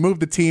fun. You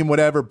moved the team,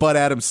 whatever. Bud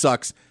Adams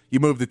sucks.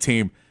 You moved the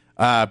team.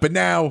 But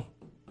now,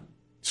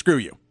 screw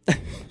you.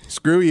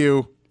 Screw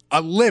you.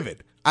 I'm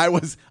livid.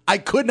 I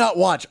could not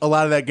watch a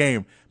lot of that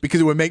game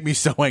because it would make me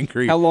so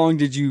angry. How long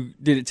did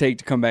it take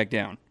to come back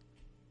down?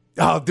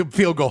 Oh, the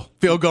field goal.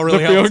 Field goal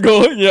really helped. Field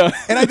goal, yeah.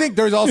 And I think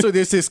there's also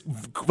this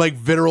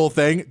vitriol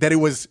thing that it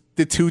was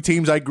the two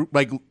teams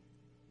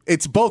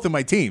it's both of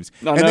my teams.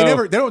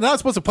 They're not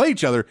supposed to play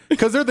each other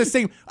because they're the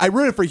same. I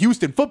rooted for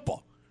Houston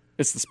football.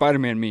 It's the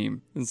Spider-Man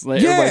meme. It's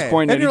everybody's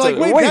pointing and at you're each like,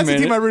 other. wait, that's the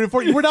team I rooted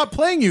for. We're not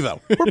playing you though.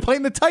 We're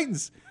playing the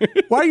Titans.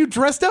 Why are you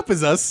dressed up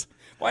as us?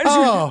 Why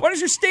does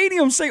your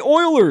stadium say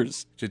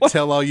Oilers? Should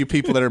tell all you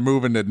people that are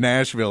moving to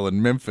Nashville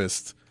and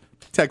Memphis,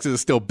 Texas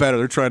is still better.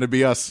 They're trying to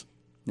be us.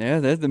 Yeah,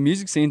 the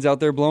music scene's out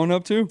there blowing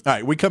up too. All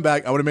right, we come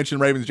back. I want to mention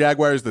Ravens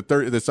Jaguars,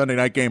 the Sunday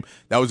night game.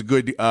 That was a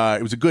good.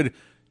 It was a good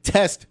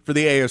test for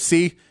the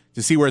AFC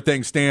to see where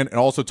things stand, and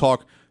also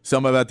talk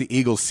some about the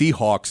Eagles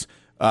Seahawks,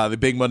 the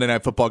big Monday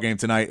Night Football game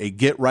tonight. A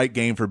get right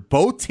game for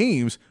both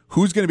teams.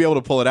 Who's going to be able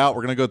to pull it out?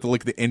 We're going to go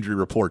look at the injury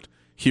report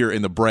here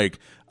in the break.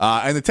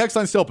 And the text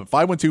line's still open,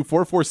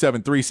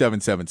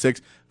 512-447-3776.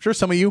 I'm sure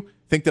some of you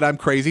think that I'm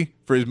crazy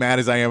for as mad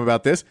as I am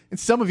about this, and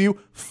some of you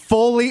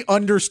fully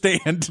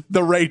understand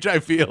the rage I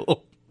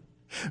feel.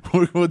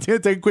 We'll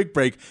take a quick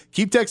break.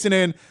 Keep texting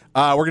in.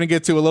 We're going to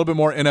get to a little bit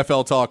more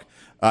NFL talk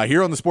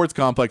here on the Sports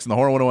Complex in the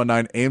Horn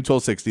 1019, AM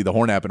 1260, the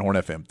Horn app, and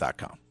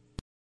hornfm.com.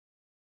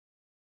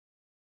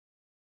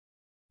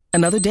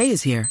 Another day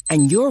is here,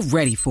 and you're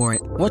ready for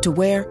it. What to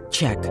wear?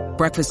 Check.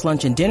 Breakfast,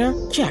 lunch, and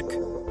dinner? Check.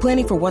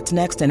 Planning for what's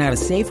next and how to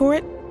save for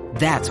it?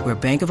 That's where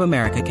Bank of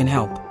America can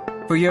help.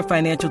 For your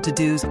financial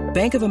to-dos,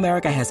 Bank of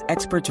America has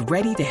experts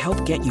ready to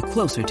help get you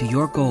closer to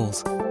your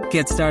goals.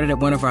 Get started at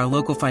one of our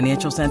local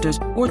financial centers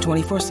or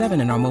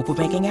 24/7 in our mobile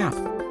banking app.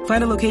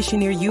 Find a location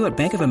near you at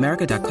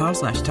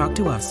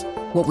bankofamerica.com/talktous.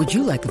 What would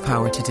you like the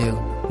power to do?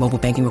 Mobile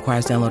banking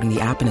requires downloading the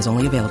app and is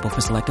only available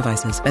for select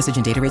devices. Message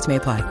and data rates may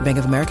apply. Bank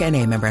of America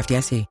NA, member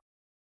FDIC.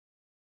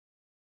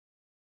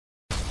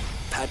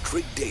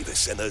 Patrick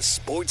Davis and the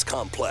Sports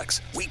Complex,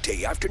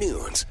 weekday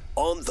afternoons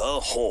on the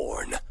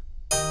Horn.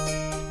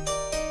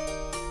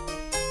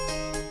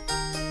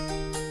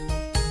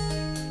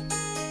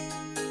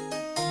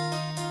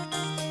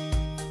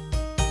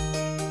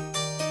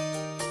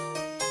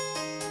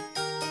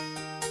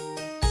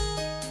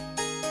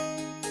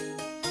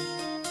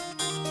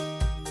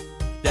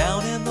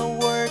 Down in the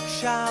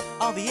workshop,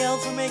 all the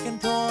elves were making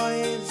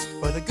toys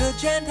for the good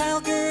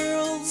Gentile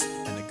girls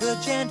and the good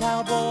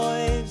Gentile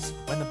boys.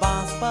 When the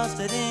boss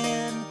busted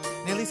in,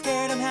 nearly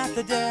scared him half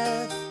to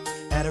death.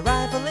 Had a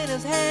rifle in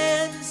his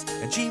hands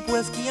and cheap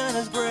whiskey on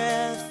his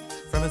breath.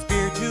 From his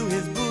beard to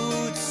his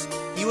boots,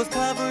 he was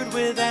covered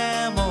with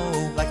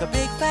ammo, like a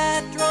big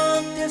fat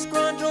drunk,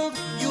 disgruntled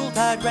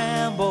Yuletide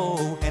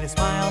Rambo. And he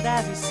smiled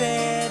as he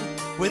said,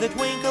 with a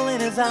twinkle in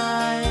his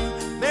eye,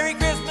 "Merry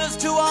Christmas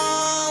to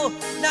all,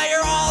 now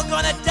you're all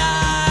gonna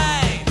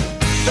die."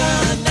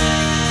 The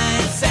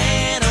night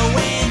Santa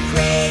went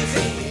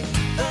crazy.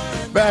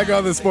 Back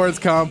on the Sports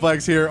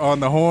Complex here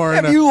on the Horn.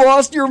 Have you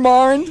lost your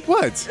mind?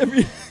 What?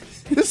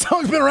 This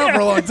song's been around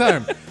for a long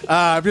time.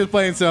 I'm just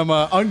playing some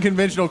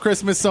unconventional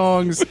Christmas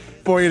songs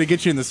for you to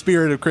get you in the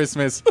spirit of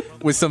Christmas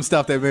with some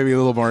stuff that may be a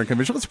little more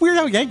unconventional. It's Weird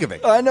Al Yankovic.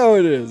 I know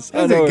it is.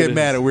 I know Get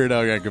mad at Weird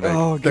Al Yankovic.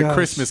 Oh, the gosh.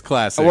 Christmas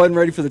classic. I wasn't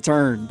ready for the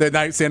turn. The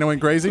night Santa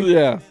went crazy?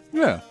 Yeah.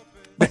 Yeah.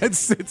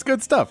 It's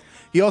good stuff.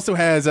 He also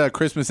has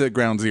Christmas at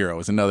Ground Zero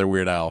is another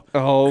Weird Al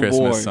Christmas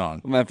boy.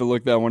 song. I'm going to have to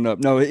look that one up.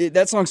 No,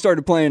 that song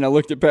started playing. I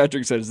looked at Patrick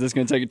and said, is this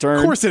going to take a turn?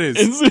 Of course it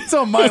is. It's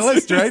on my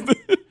list, right?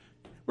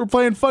 We're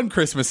playing fun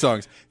Christmas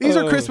songs. These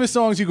are Christmas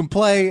songs you can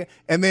play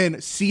and then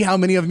see how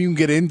many of them you can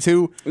get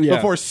into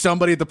before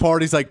somebody at the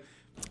party's like,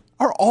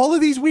 are all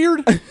of these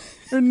weird?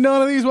 Are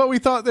none of these what we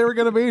thought they were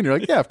going to be? And you're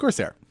like, yeah, of course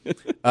they are.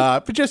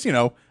 But just, I'm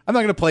not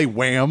going to play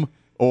Wham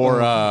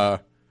or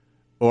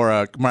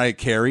Mariah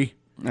Carey.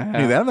 I'm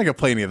not going to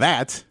play any of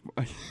that.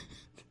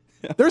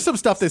 There's some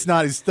stuff that's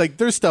not as like.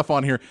 There's stuff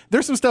on here.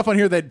 There's some stuff on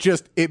here that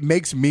just it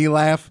makes me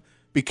laugh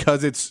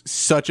because it's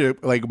such a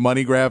like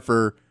money grab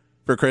for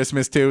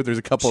Christmas too. There's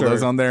a couple of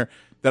those on there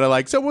that I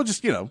like. So we'll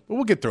just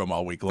we'll get through them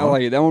all week long. I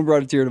like it. That one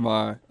brought a tear to my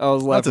eye. I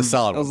was laughing. That's a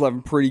solid one. I was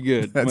laughing pretty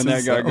good when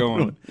that got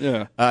going. One.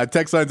 Yeah.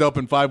 Text line's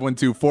open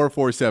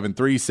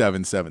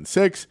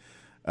 512-447-3776.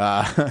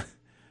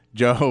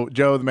 Joe,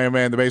 the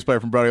man, the bass player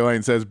from Brody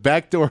Lane says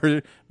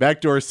backdoor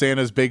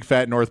Santa's big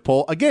fat North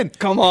Pole again.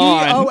 Come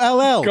on,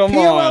 P-O-L-L. Come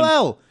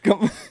P-O-L-L.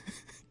 on.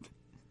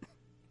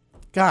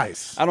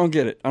 Guys, I don't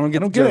get it. I don't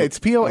get it. It's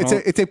P-O.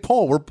 It's a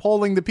poll. We're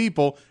polling the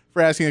people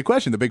for asking a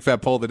question. The big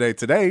fat poll of the day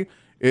today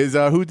is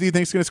who do you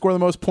think is going to score the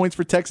most points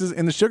for Texas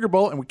in the Sugar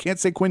Bowl? And we can't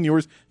say Quinn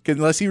Ewers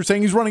unless you're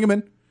saying he's running him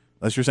in.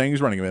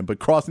 But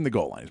crossing the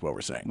goal line is what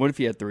we're saying. What if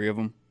he had three of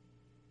them?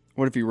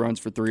 What if he runs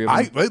for three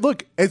of them?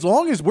 Look, as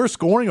long as we're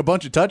scoring a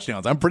bunch of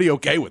touchdowns, I'm pretty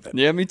okay with it.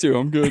 Yeah, me too.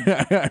 I'm good.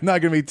 I'm not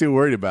going to be too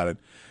worried about it.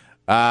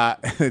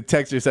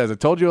 Texter says, I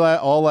told you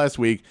all last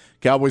week,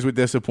 Cowboys would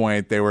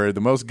disappoint. They were the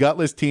most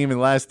gutless team in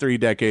the last 3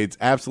 decades.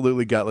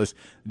 Absolutely gutless.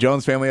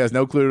 Jones family has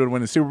no clue to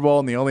win the Super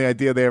Bowl, and the only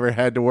idea they ever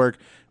had to work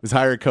was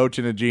hire a coach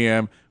and a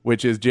GM,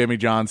 which is Jimmy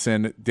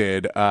Johnson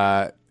did.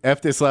 F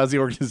this lousy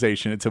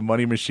organization. It's a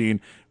money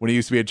machine when it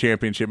used to be a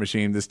championship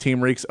machine. This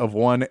team reeks of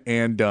one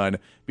and done.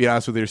 Be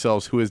honest with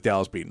yourselves. Who is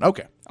Dallas beating?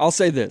 Okay. I'll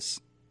say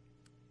this.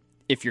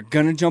 If you're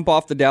going to jump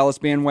off the Dallas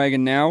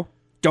bandwagon now,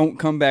 don't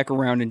come back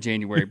around in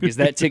January because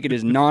that ticket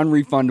is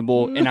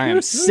non-refundable, and I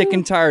am sick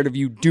and tired of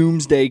you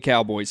doomsday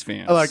Cowboys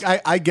fans. Like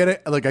I get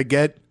it. Like I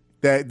get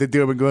that the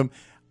doom and gloom.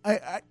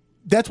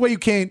 That's why you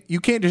can't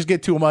just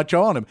get too much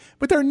on them.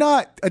 But they're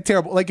not a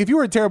terrible. Like if you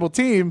were a terrible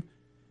team,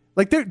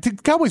 like the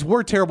Cowboys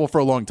were terrible for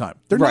a long time.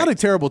 They're not a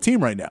terrible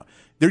team right now.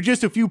 They're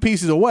just a few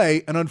pieces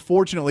away, and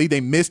unfortunately, they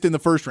missed in the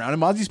first round.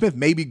 And Mozzie Smith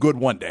may be good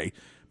one day,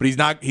 but he's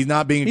not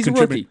being a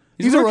contributor.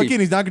 He's a rookie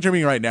and he's not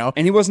contributing right now.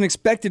 And he wasn't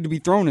expected to be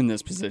thrown in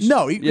this position.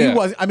 No, he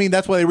was. I mean,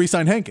 that's why they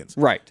re-signed Hankins.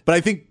 Right. But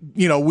I think,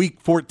 week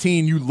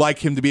 14, you like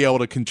him to be able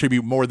to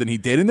contribute more than he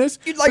did in this.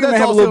 You'd like him to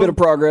have a little bit of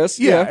progress.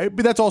 Yeah,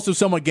 but that's also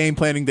somewhat game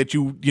planning that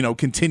you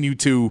continue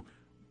to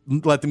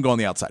let them go on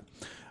the outside.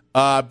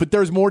 But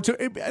there's more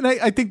to it. And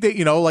I think that,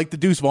 like the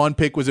Deuce Vaughn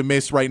pick was a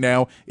miss right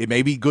now. It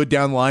may be good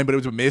down the line, but it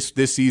was a miss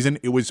this season.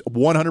 It was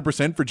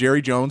 100% for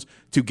Jerry Jones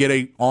to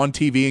get on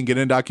TV and get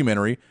in a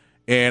documentary.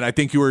 And I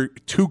think you were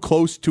too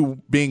close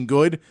to being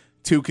good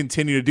to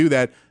continue to do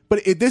that.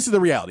 But this is the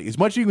reality. As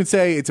much as you can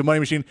say it's a money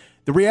machine,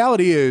 the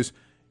reality is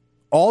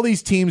all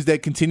these teams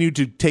that continue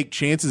to take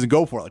chances and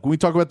go for it, like when we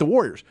talk about the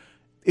Warriors,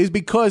 is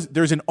because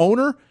there's an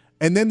owner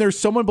and then there's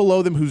someone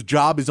below them whose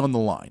job is on the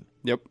line.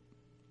 Yep.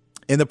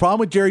 And the problem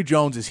with Jerry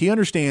Jones is he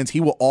understands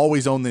he will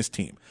always own this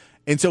team.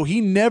 And so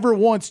he never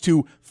wants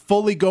to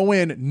fully go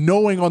in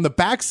knowing on the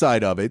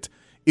backside of it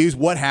is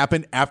what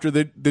happened after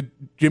the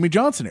Jimmy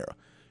Johnson era.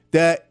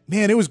 That,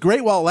 man, it was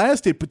great while it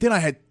lasted, but then I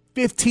had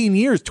 15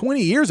 years,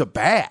 20 years of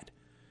bad.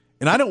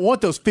 And I don't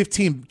want those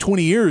 15,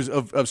 20 years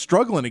of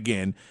struggling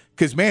again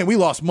because, man, we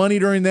lost money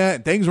during that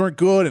and things weren't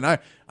good. And I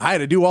had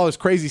to do all this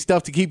crazy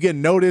stuff to keep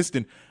getting noticed.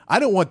 And I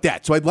don't want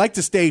that. So I'd like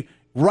to stay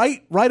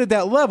right at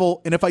that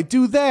level. And if I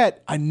do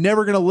that, I'm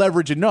never going to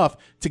leverage enough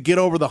to get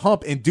over the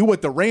hump and do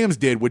what the Rams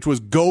did, which was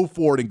go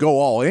for it and go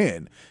all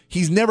in.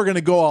 He's never going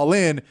to go all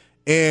in,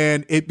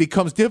 and it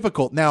becomes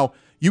difficult. Now,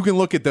 you can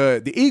look at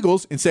the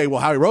Eagles and say,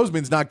 well, Howie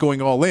Roseman's not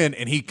going all in,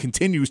 and he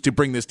continues to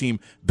bring this team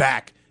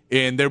back,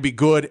 and they'll be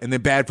good and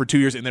then bad for 2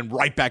 years and then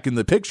right back in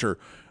the picture.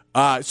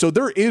 So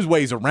there is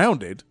ways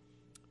around it,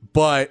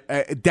 but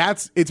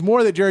it's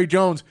more that Jerry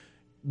Jones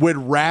would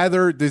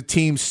rather the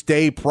team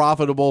stay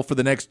profitable for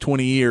the next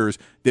 20 years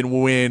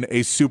than win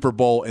a Super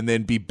Bowl and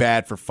then be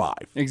bad for 5.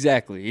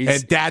 Exactly.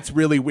 And that's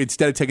really,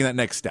 instead of taking that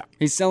next step.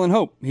 He's selling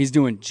hope. He's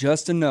doing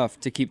just enough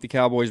to keep the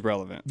Cowboys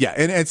relevant. Yeah,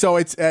 and so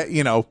it's,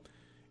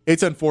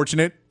 it's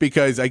unfortunate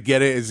because I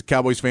get it as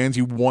Cowboys fans,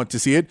 you want to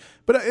see it,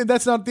 but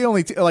that's not the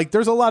only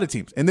there's a lot of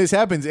teams, and this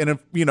happens, and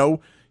if you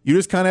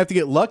just kind of have to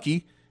get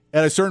lucky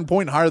at a certain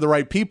point and hire the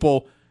right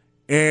people.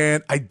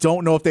 And I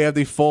don't know if they have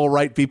the full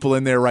right people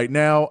in there right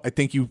now. I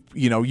think you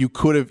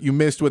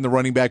missed when the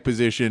running back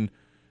position.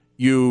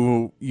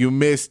 You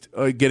missed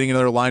getting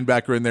another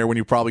linebacker in there when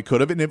you probably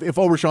could have. And if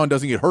Overshawn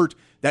doesn't get hurt,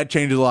 that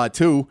changes a lot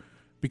too.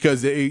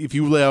 Because if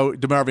you allow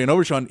DeMar Van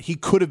Overshawn, he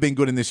could have been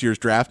good in this year's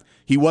draft.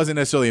 He wasn't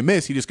necessarily a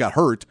miss. He just got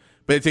hurt.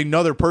 But it's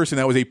another person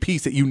that was a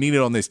piece that you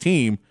needed on this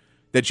team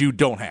that you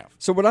don't have.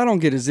 So what I don't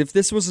get is if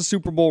this was a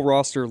Super Bowl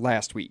roster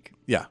last week,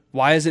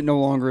 why is it no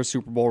longer a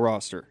Super Bowl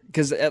roster?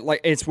 Because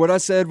it's what I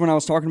said when I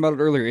was talking about it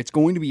earlier. It's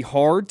going to be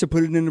hard to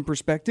put it into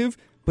perspective,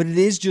 but it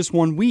is just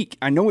 1 week.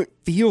 I know it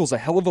feels a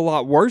hell of a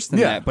lot worse than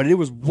that, but it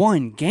was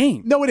one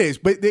game. No, it is.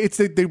 But it's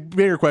the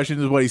bigger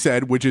question is what he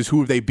said, which is who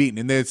have they beaten?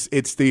 And it's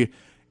do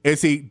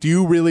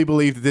you really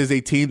believe that there's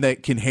a team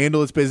that can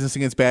handle its business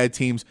against bad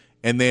teams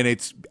and then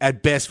it's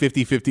at best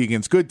 50-50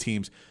 against good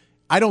teams?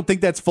 I don't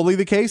think that's fully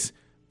the case.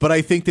 But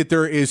I think that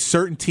there is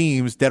certain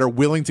teams that are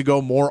willing to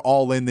go more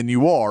all in than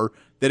you are,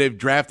 that have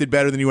drafted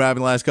better than you have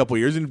in the last couple of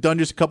years and have done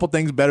just a couple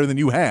things better than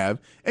you have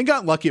and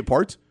got lucky at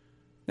parts.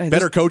 Hey,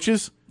 better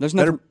coaches,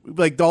 better,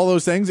 all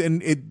those things,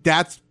 and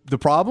that's the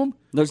problem.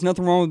 There's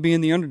nothing wrong with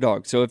being the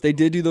underdog. So if they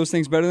did do those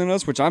things better than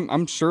us, which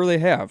I'm sure they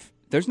have,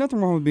 there's nothing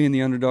wrong with being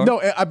the underdog. No,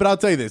 but I'll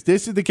tell you this.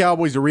 This is the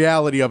Cowboys. The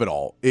reality of it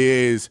all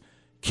is,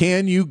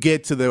 can you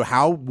get to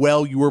how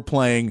well you were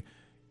playing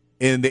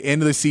in the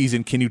end of the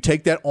season? Can you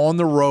take that on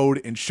the road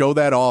and show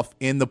that off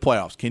in the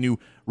playoffs? Can you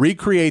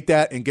recreate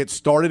that and get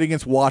started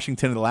against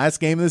Washington in the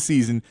last game of the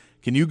season?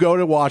 Can you go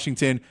to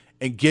Washington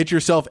and get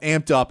yourself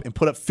amped up and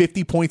put up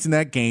 50 points in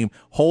that game,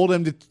 hold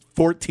them to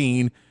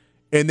 14,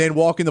 and then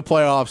walk in the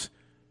playoffs?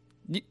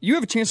 You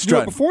have a chance to do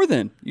it before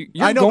then.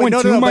 I know, going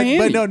to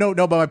Miami.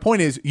 But my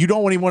point is, you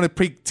don't even want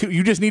to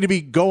you just need to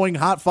be going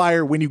hot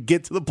fire when you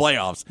get to the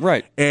playoffs.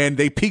 Right. And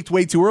they peaked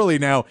way too early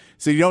now,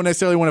 so you don't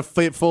necessarily want to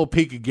fit full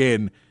peak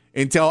again.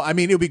 It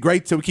would be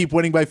great to keep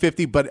winning by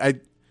 50, but I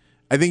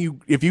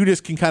think if you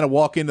just can kind of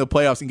walk into the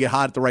playoffs and get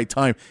hot at the right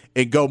time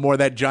and go more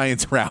that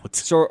Giants route.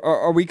 So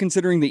are we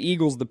considering the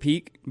Eagles the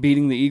peak,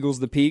 beating the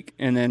Eagles the peak,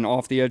 and then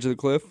off the edge of the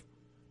cliff?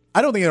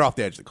 I don't think they're off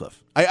the edge of the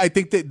cliff. I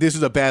think that this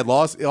is a bad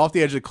loss. Off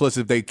the edge of the cliff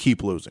if they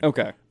keep losing.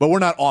 Okay. But we're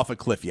not off a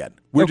cliff yet.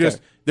 We're just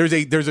there's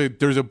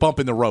a bump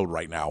in the road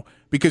right now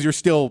because you're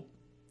still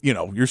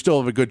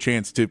have a good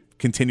chance to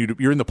continue to.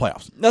 You're in the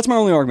playoffs. That's my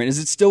only argument. Is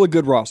it still a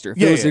good roster?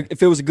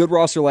 If it was a good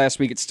roster last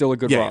week, it's still a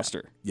good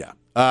roster. Yeah.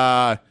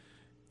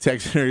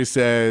 Texter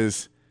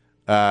says,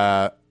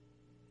 I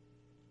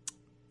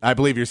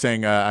believe you're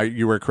saying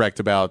you were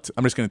correct about.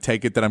 I'm just going to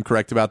take it that I'm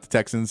correct about the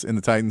Texans and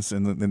the Titans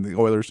and the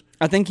Oilers.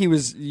 I think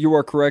you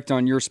are correct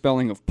on your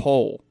spelling of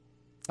poll.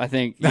 I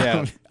think,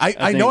 yeah.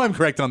 I know I'm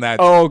correct on that.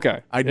 Oh,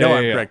 okay. I know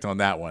I'm correct on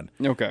that one.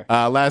 Okay.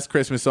 Last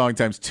Christmas Song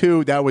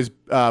 ×2, that was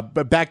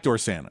Backdoor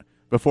Santa.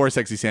 Before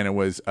Sexy Santa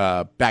was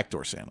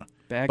Backdoor Santa.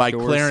 By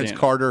Clarence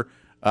Carter.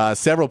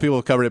 Several people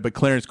have covered it, but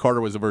Clarence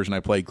Carter was the version I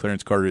played.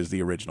 Clarence Carter is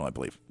the original, I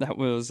believe. That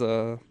was,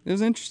 it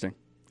was interesting.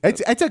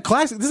 It's a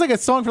classic. This is like a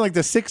song from like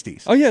the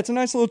 60s. Oh, yeah, it's a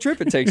nice little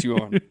trip it takes you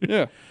on.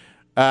 Yeah.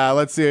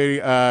 Let's see.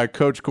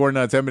 Coach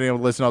Cornuts, haven't been able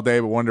to listen all day,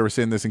 but wanted to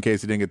rescind this in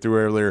case it didn't get through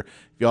earlier.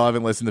 If y'all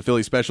haven't listened to the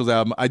Philly Specials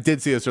album, I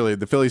did see this earlier.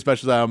 The Philly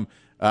Specials album,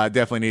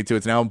 definitely need to.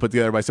 It's an album put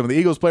together by some of the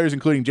Eagles players,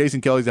 including Jason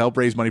Kelly, to help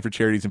raise money for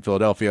charities in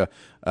Philadelphia.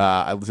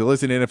 To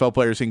listen to NFL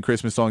players sing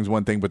Christmas songs is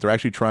one thing, but they're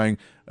actually trying,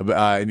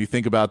 and you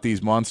think about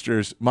these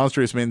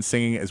monstrous men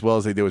singing as well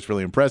as they do, it's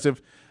really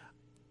impressive.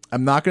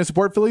 I'm not going to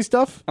support Philly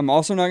stuff. I'm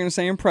also not going to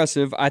say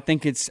impressive. I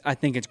think it's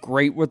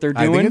great what they're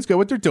doing. I think it's good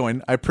what they're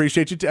doing. I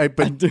appreciate you,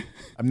 but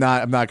I'm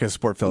not going to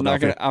support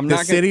Philadelphia.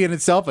 The city in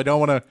itself, I don't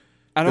want to.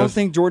 I don't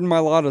think Jordan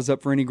Mailata's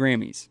up for any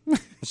Grammys.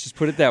 Let's just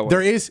put it that way.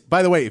 There is,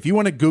 by the way, if you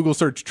want to Google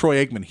search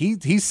Troy Aikman,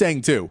 he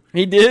sang too.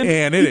 He did?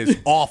 And it is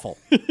awful.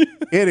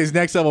 It is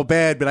next level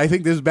bad, but I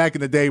think this is back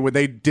in the day when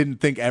they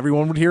didn't think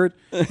everyone would hear it.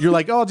 You're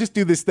like, oh, I'll just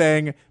do this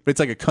thing, but it's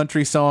like a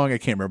country song. I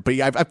can't remember. But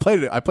yeah, I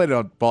played it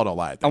on Ball Don't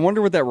Lie. I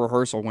wonder what that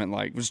rehearsal went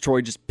like. Was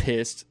Troy just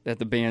pissed at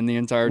the band the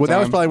entire time? Well, that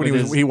was probably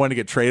when he wanted to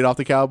get traded off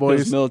the Cowboys.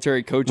 His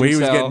military coaching when he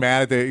was style. getting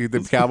mad at the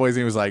Cowboys, and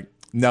he was like,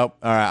 nope,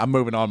 all right, I'm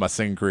moving on my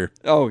singing career.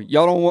 Oh,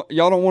 y'all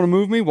don't want to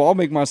move me? Well, I'll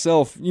make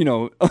myself,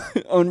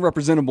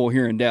 unrepresentable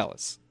here in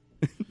Dallas.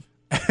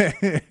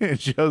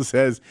 Joe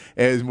says,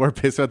 is more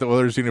pissed about the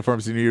Oilers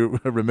uniforms than you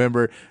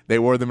remember. They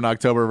wore them in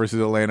October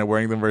versus Atlanta.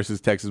 Wearing them versus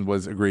Texans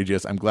was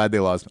egregious. I'm glad they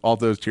lost. All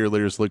those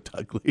cheerleaders looked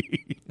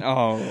ugly.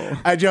 Oh.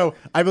 Joe,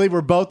 I believe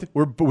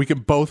we can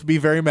both be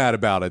very mad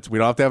about it. We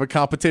don't have to have a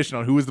competition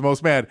on who was the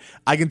most mad.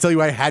 I can tell you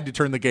I had to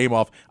turn the game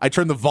off. I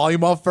turned the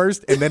volume off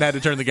first and then had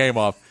to turn the game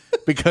off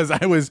because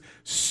I was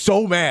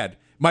so mad.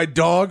 My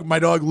dog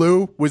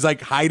Lou, was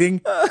like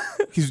hiding.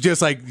 He's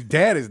just like,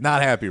 Dad is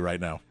not happy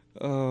right now.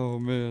 Oh,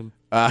 man.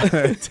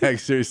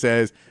 Texter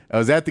says, I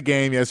was at the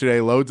game yesterday,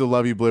 loads of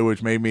Love You Blue,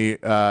 which made me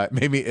ill.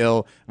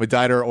 I'm a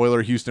Dieter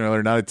Oiler, Houston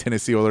Oiler, not a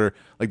Tennessee Oiler.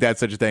 Like that's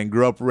such a thing.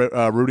 Grew up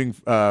rooting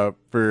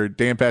for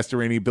Dan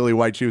Pastorini, Billy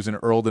White Shoes, and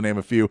Earl, to name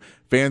a few.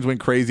 Fans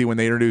went crazy when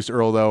they introduced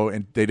Earl, though,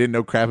 and they didn't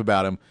know crap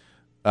about him.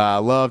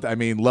 Loved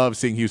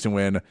seeing Houston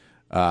win.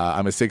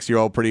 I'm a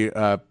 6-year-old pretty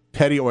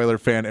petty Oiler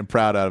fan and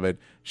proud of it.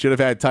 Should have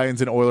had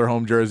Titans in Oiler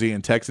home jersey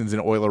and Texans in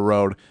Oiler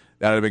road.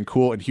 That would have been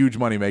cool and huge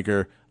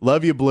moneymaker.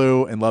 Love You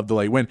Blue and love the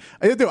late win.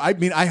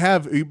 I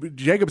have,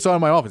 Jacob saw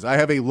in my office, I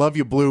have a Love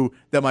You Blue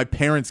that my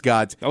parents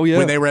got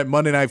when they were at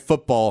Monday Night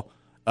Football,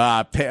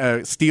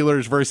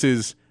 Steelers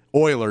versus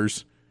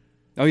Oilers.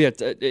 Oh, yeah.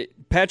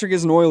 Patrick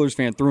is an Oilers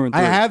fan through and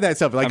through. I have that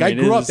stuff. I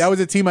grew up, that was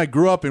a team I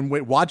grew up and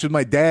watched with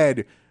my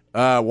dad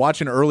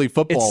watching early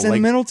football. It's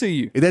sentimental to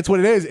you. That's what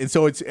it is. And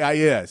so it's,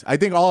 yes. I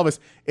think all of us,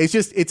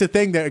 it's a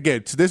thing that,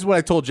 again, so this is what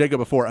I told Jacob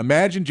before.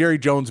 Imagine Jerry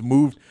Jones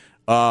moved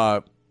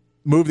the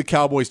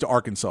Cowboys to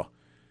Arkansas.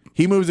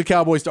 He moves the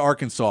Cowboys to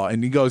Arkansas,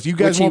 and he goes, you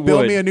guys won't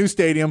build me a new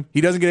stadium.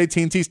 He doesn't get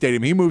AT&T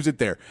Stadium. He moves it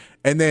there.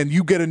 And then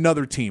you get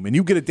another team, and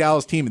you get a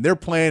Dallas team, and they're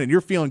playing, and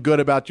you're feeling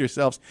good about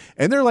yourselves.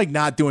 And they're, like,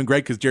 not doing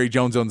great because Jerry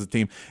Jones owns the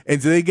team.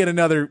 And so they get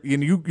another,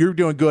 and you're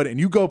doing good, and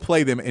you go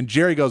play them, and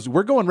Jerry goes,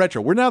 we're going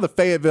retro. We're now the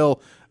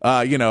Fayetteville,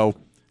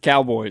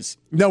 Cowboys.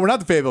 No, we're not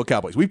the Fayetteville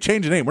Cowboys. We've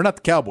changed the name. We're not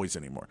the Cowboys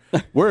anymore.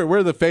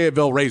 We're the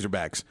Fayetteville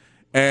Razorbacks.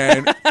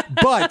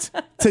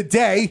 But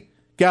today,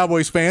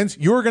 Cowboys fans,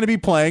 you're going to be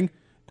playing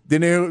you're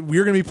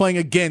going to be playing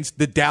against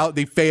the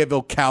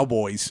Fayetteville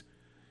Cowboys.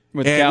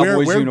 With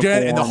Cowboys uniforms.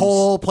 And the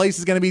whole place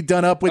is going to be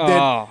done up with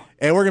it.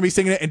 And we're going to be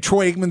singing it. And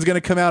Troy Aikman's going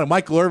to come out. And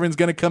Michael Irvin's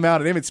going to come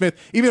out. And Emmitt Smith.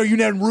 Even though you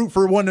never root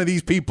for one of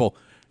these people,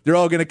 they're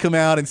all going to come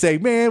out and say,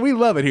 man, we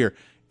love it here.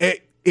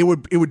 It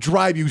would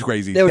drive you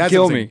crazy. That would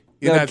kill me.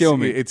 That would kill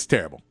me. It's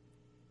terrible.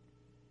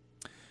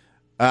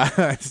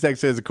 Steck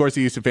says, of course,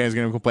 the Houston fans are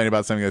going to complain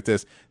about something like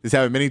this. This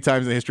happened many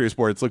times in the history of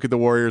sports. Look at the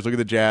Warriors. Look at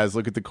the Jazz.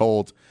 Look at the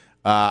Colts.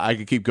 I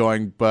could keep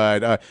going,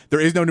 but there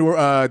is no new.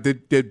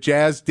 The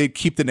Jazz did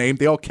keep the name.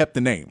 They all kept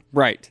the name.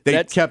 Right.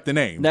 They kept the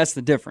name. That's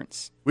the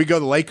difference. We go to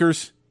the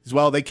Lakers as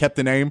well. They kept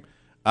the name.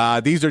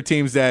 These are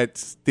teams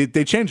that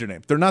they changed their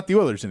name. They're not the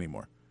Oilers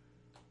anymore.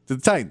 They're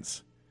the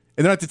Titans.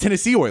 And they're not the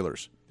Tennessee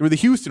Oilers. They were the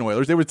Houston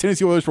Oilers. They were the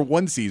Tennessee Oilers for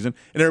one season,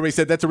 and everybody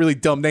said that's a really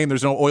dumb name.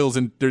 There's no oil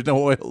in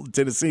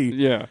Tennessee.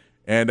 Yeah.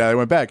 And I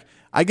went back.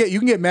 You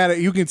can get mad at.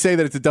 You can say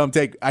that it's a dumb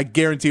take. I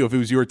guarantee you, if it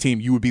was your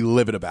team, you would be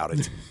livid about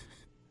it.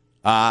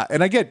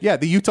 And I get,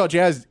 the Utah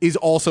Jazz is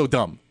also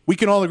dumb. We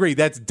can all agree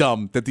that's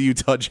dumb that the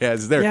Utah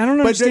Jazz is there. Yeah, I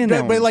don't understand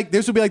that. But like,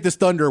 this would be like the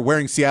Thunder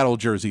wearing Seattle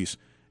jerseys.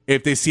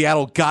 If the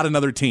Seattle got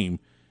another team,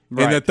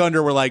 and the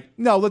Thunder were like,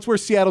 no, let's wear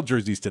Seattle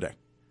jerseys today.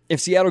 If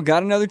Seattle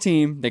got another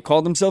team, they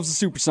called themselves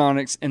the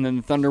Supersonics, and then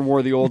the Thunder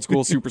wore the old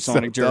school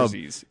Supersonic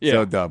jerseys. Yeah.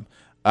 So dumb.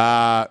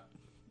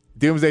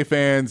 Doomsday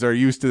fans are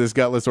used to this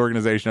gutless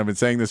organization. I've been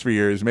saying this for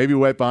years. Maybe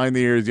wet behind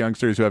the ears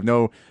youngsters who have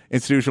no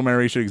institutional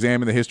memory should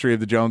examine the history of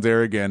the Jones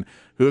era again.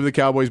 Who have the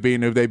Cowboys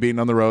beaten? Who have they beaten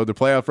on the road? The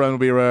playoff run will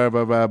be blah,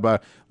 blah, blah, blah.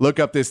 Look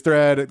up this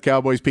thread.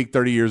 Cowboys peaked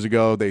 30 years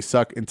ago. They will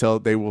suck until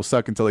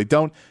they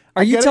don't.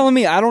 Are you telling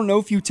me I don't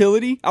know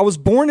futility? I was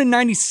born in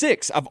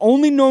 96. I've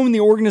only known the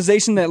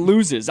organization that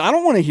loses. I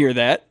don't want to hear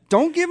that.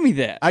 Don't give me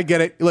that. I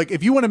get it. Like,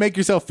 if you want to make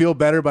yourself feel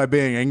better by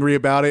being angry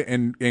about it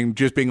and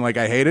just being like,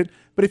 I hate it,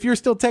 but if you're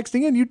still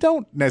texting in, you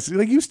don't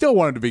necessarily, like, you still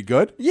want it to be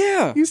good.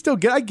 Yeah. You still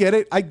I get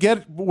it. I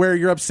get where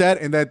you're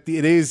upset and that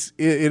it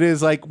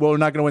is like, well, we're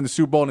not going to win the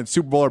Super Bowl and it's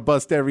Super Bowl or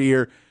bust every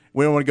year.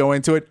 We don't want to go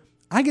into it.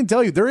 I can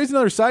tell you, there is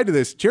another side to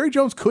this. Jerry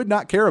Jones could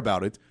not care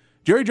about it.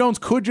 Jerry Jones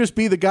could just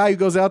be the guy who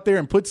goes out there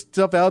and puts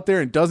stuff out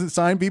there and doesn't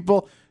sign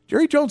people.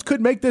 Jerry Jones could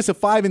make this a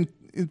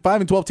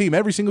 5-12 team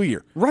every single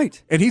year.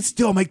 Right. And he'd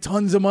still make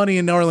tons of money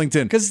in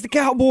Arlington. Because it's the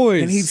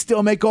Cowboys. And he'd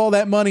still make all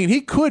that money. And he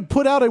could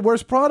put out a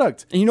worse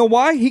product. And you know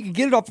why? He could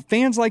get it off of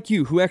fans like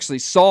you who actually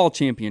saw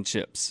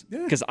championships.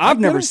 Because I've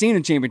never seen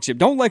a championship.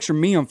 Don't lecture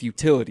me on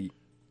futility.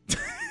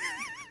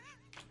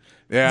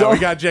 Yeah, we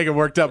got Jacob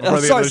worked up before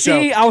the end of the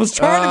show. See, I was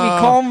trying to be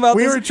calm about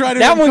this. We were trying to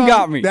That be one calm.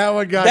 got me. That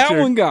one got That you.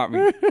 one got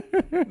me.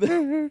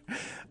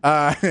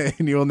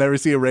 And you will never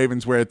see a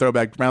Ravens wear a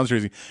throwback Browns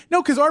jersey.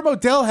 No, because Art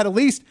Modell had at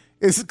least,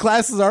 as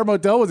class as Art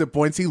Modell was at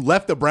points, he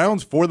left the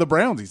Browns for the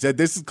Browns. He said,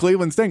 this is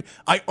Cleveland's thing.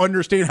 I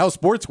understand how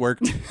sports work,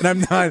 and I'm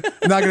not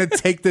going to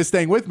take this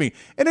thing with me.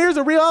 And here's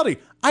the reality.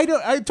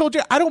 I told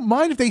you, I don't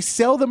mind if they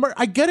sell the merch.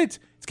 I get it.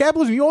 It's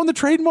capitalism. You own the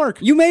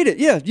trademark. You made it.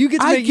 Yeah, you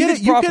get to make I get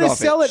it. You get to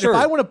sell it. Sure. If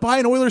I want to buy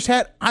an Oilers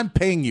hat, I'm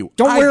paying you.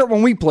 Don't wear it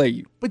when we play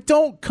you. But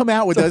don't come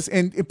out with us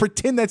and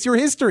pretend that's your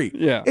history.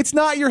 Yeah. It's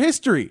not your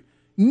history.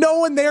 No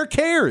one there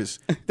cares.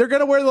 They're going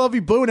to wear the lovely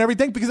blue and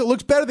everything because it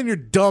looks better than your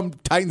dumb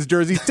Titans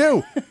jerseys,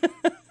 too.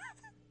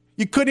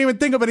 You couldn't even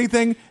think of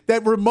anything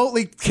that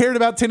remotely cared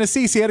about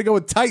Tennessee, so you had to go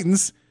with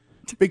Titans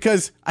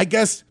because I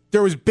guess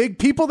there was big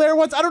people there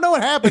once. I don't know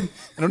what happened.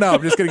 I don't know.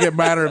 I'm just going to get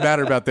madder and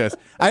madder about this.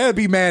 I got to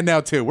be mad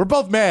now, too. We're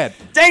both mad.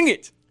 Dang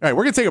it. All right,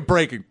 we're going to take a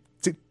break and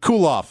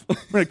cool off. We're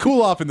going to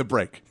cool off in the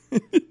break. We're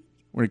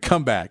going to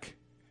come back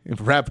and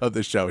wrap up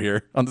the show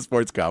here on the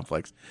Sports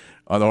Complex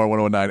on the Horn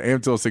 109, AM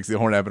 1260, the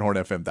Horn app, and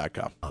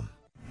hornfm.com.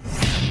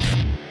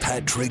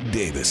 Patrick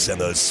Davis and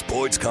the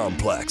Sports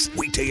Complex,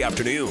 weekday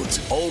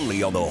afternoons,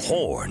 only on the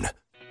Horn.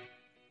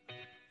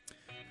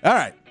 All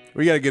right,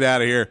 we got to get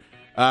out of here.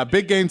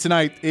 Big game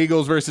tonight,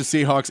 Eagles versus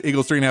Seahawks.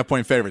 Eagles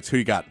 3.5-point favorites. Who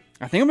you got?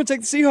 I think I'm going to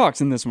take the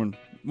Seahawks in this one,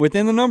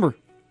 within the number.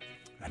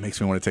 That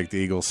makes me want to take the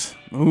Eagles.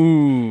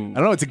 Ooh. I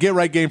don't know. It's a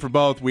get-right game for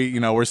both.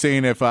 We're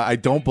seeing if I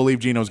don't believe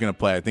Geno's going to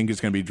play. I think it's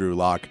going to be Drew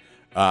Lock.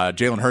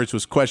 Jalen Hurts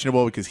was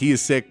questionable because he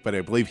is sick, but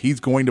I believe he's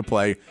going to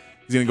play.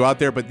 He's going to go out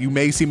there, but you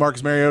may see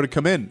Marcus Mariota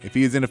come in. If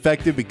he is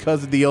ineffective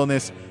because of the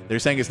illness, they're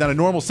saying it's not a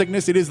normal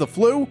sickness. It is the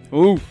flu.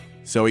 Ooh.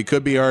 So he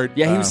could be hurt.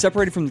 Yeah, he was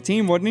separated from the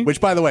team, wasn't he? Which,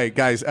 by the way,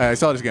 guys, I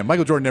saw this again.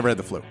 Michael Jordan never had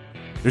the flu.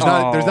 There's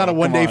not a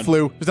one-day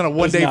flu. There's not a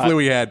one-day flu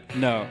he had.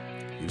 No.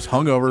 He was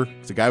hungover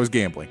because the guy was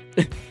gambling.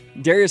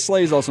 Darius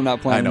Slay's also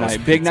not playing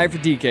tonight. Big night for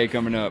DK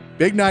coming up.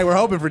 Big night. We're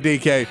hoping for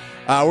DK.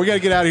 We're going to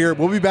get out of here.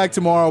 We'll be back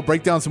tomorrow,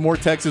 break down some more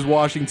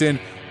Texas-Washington,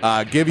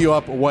 give you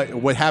up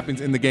what happens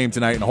in the game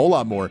tonight and a whole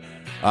lot more.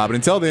 But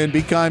until then,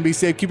 be kind, be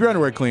safe, keep your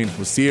underwear clean.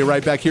 We'll see you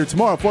right back here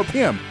tomorrow at 4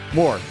 p.m.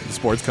 More of the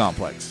Sports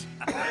Complex.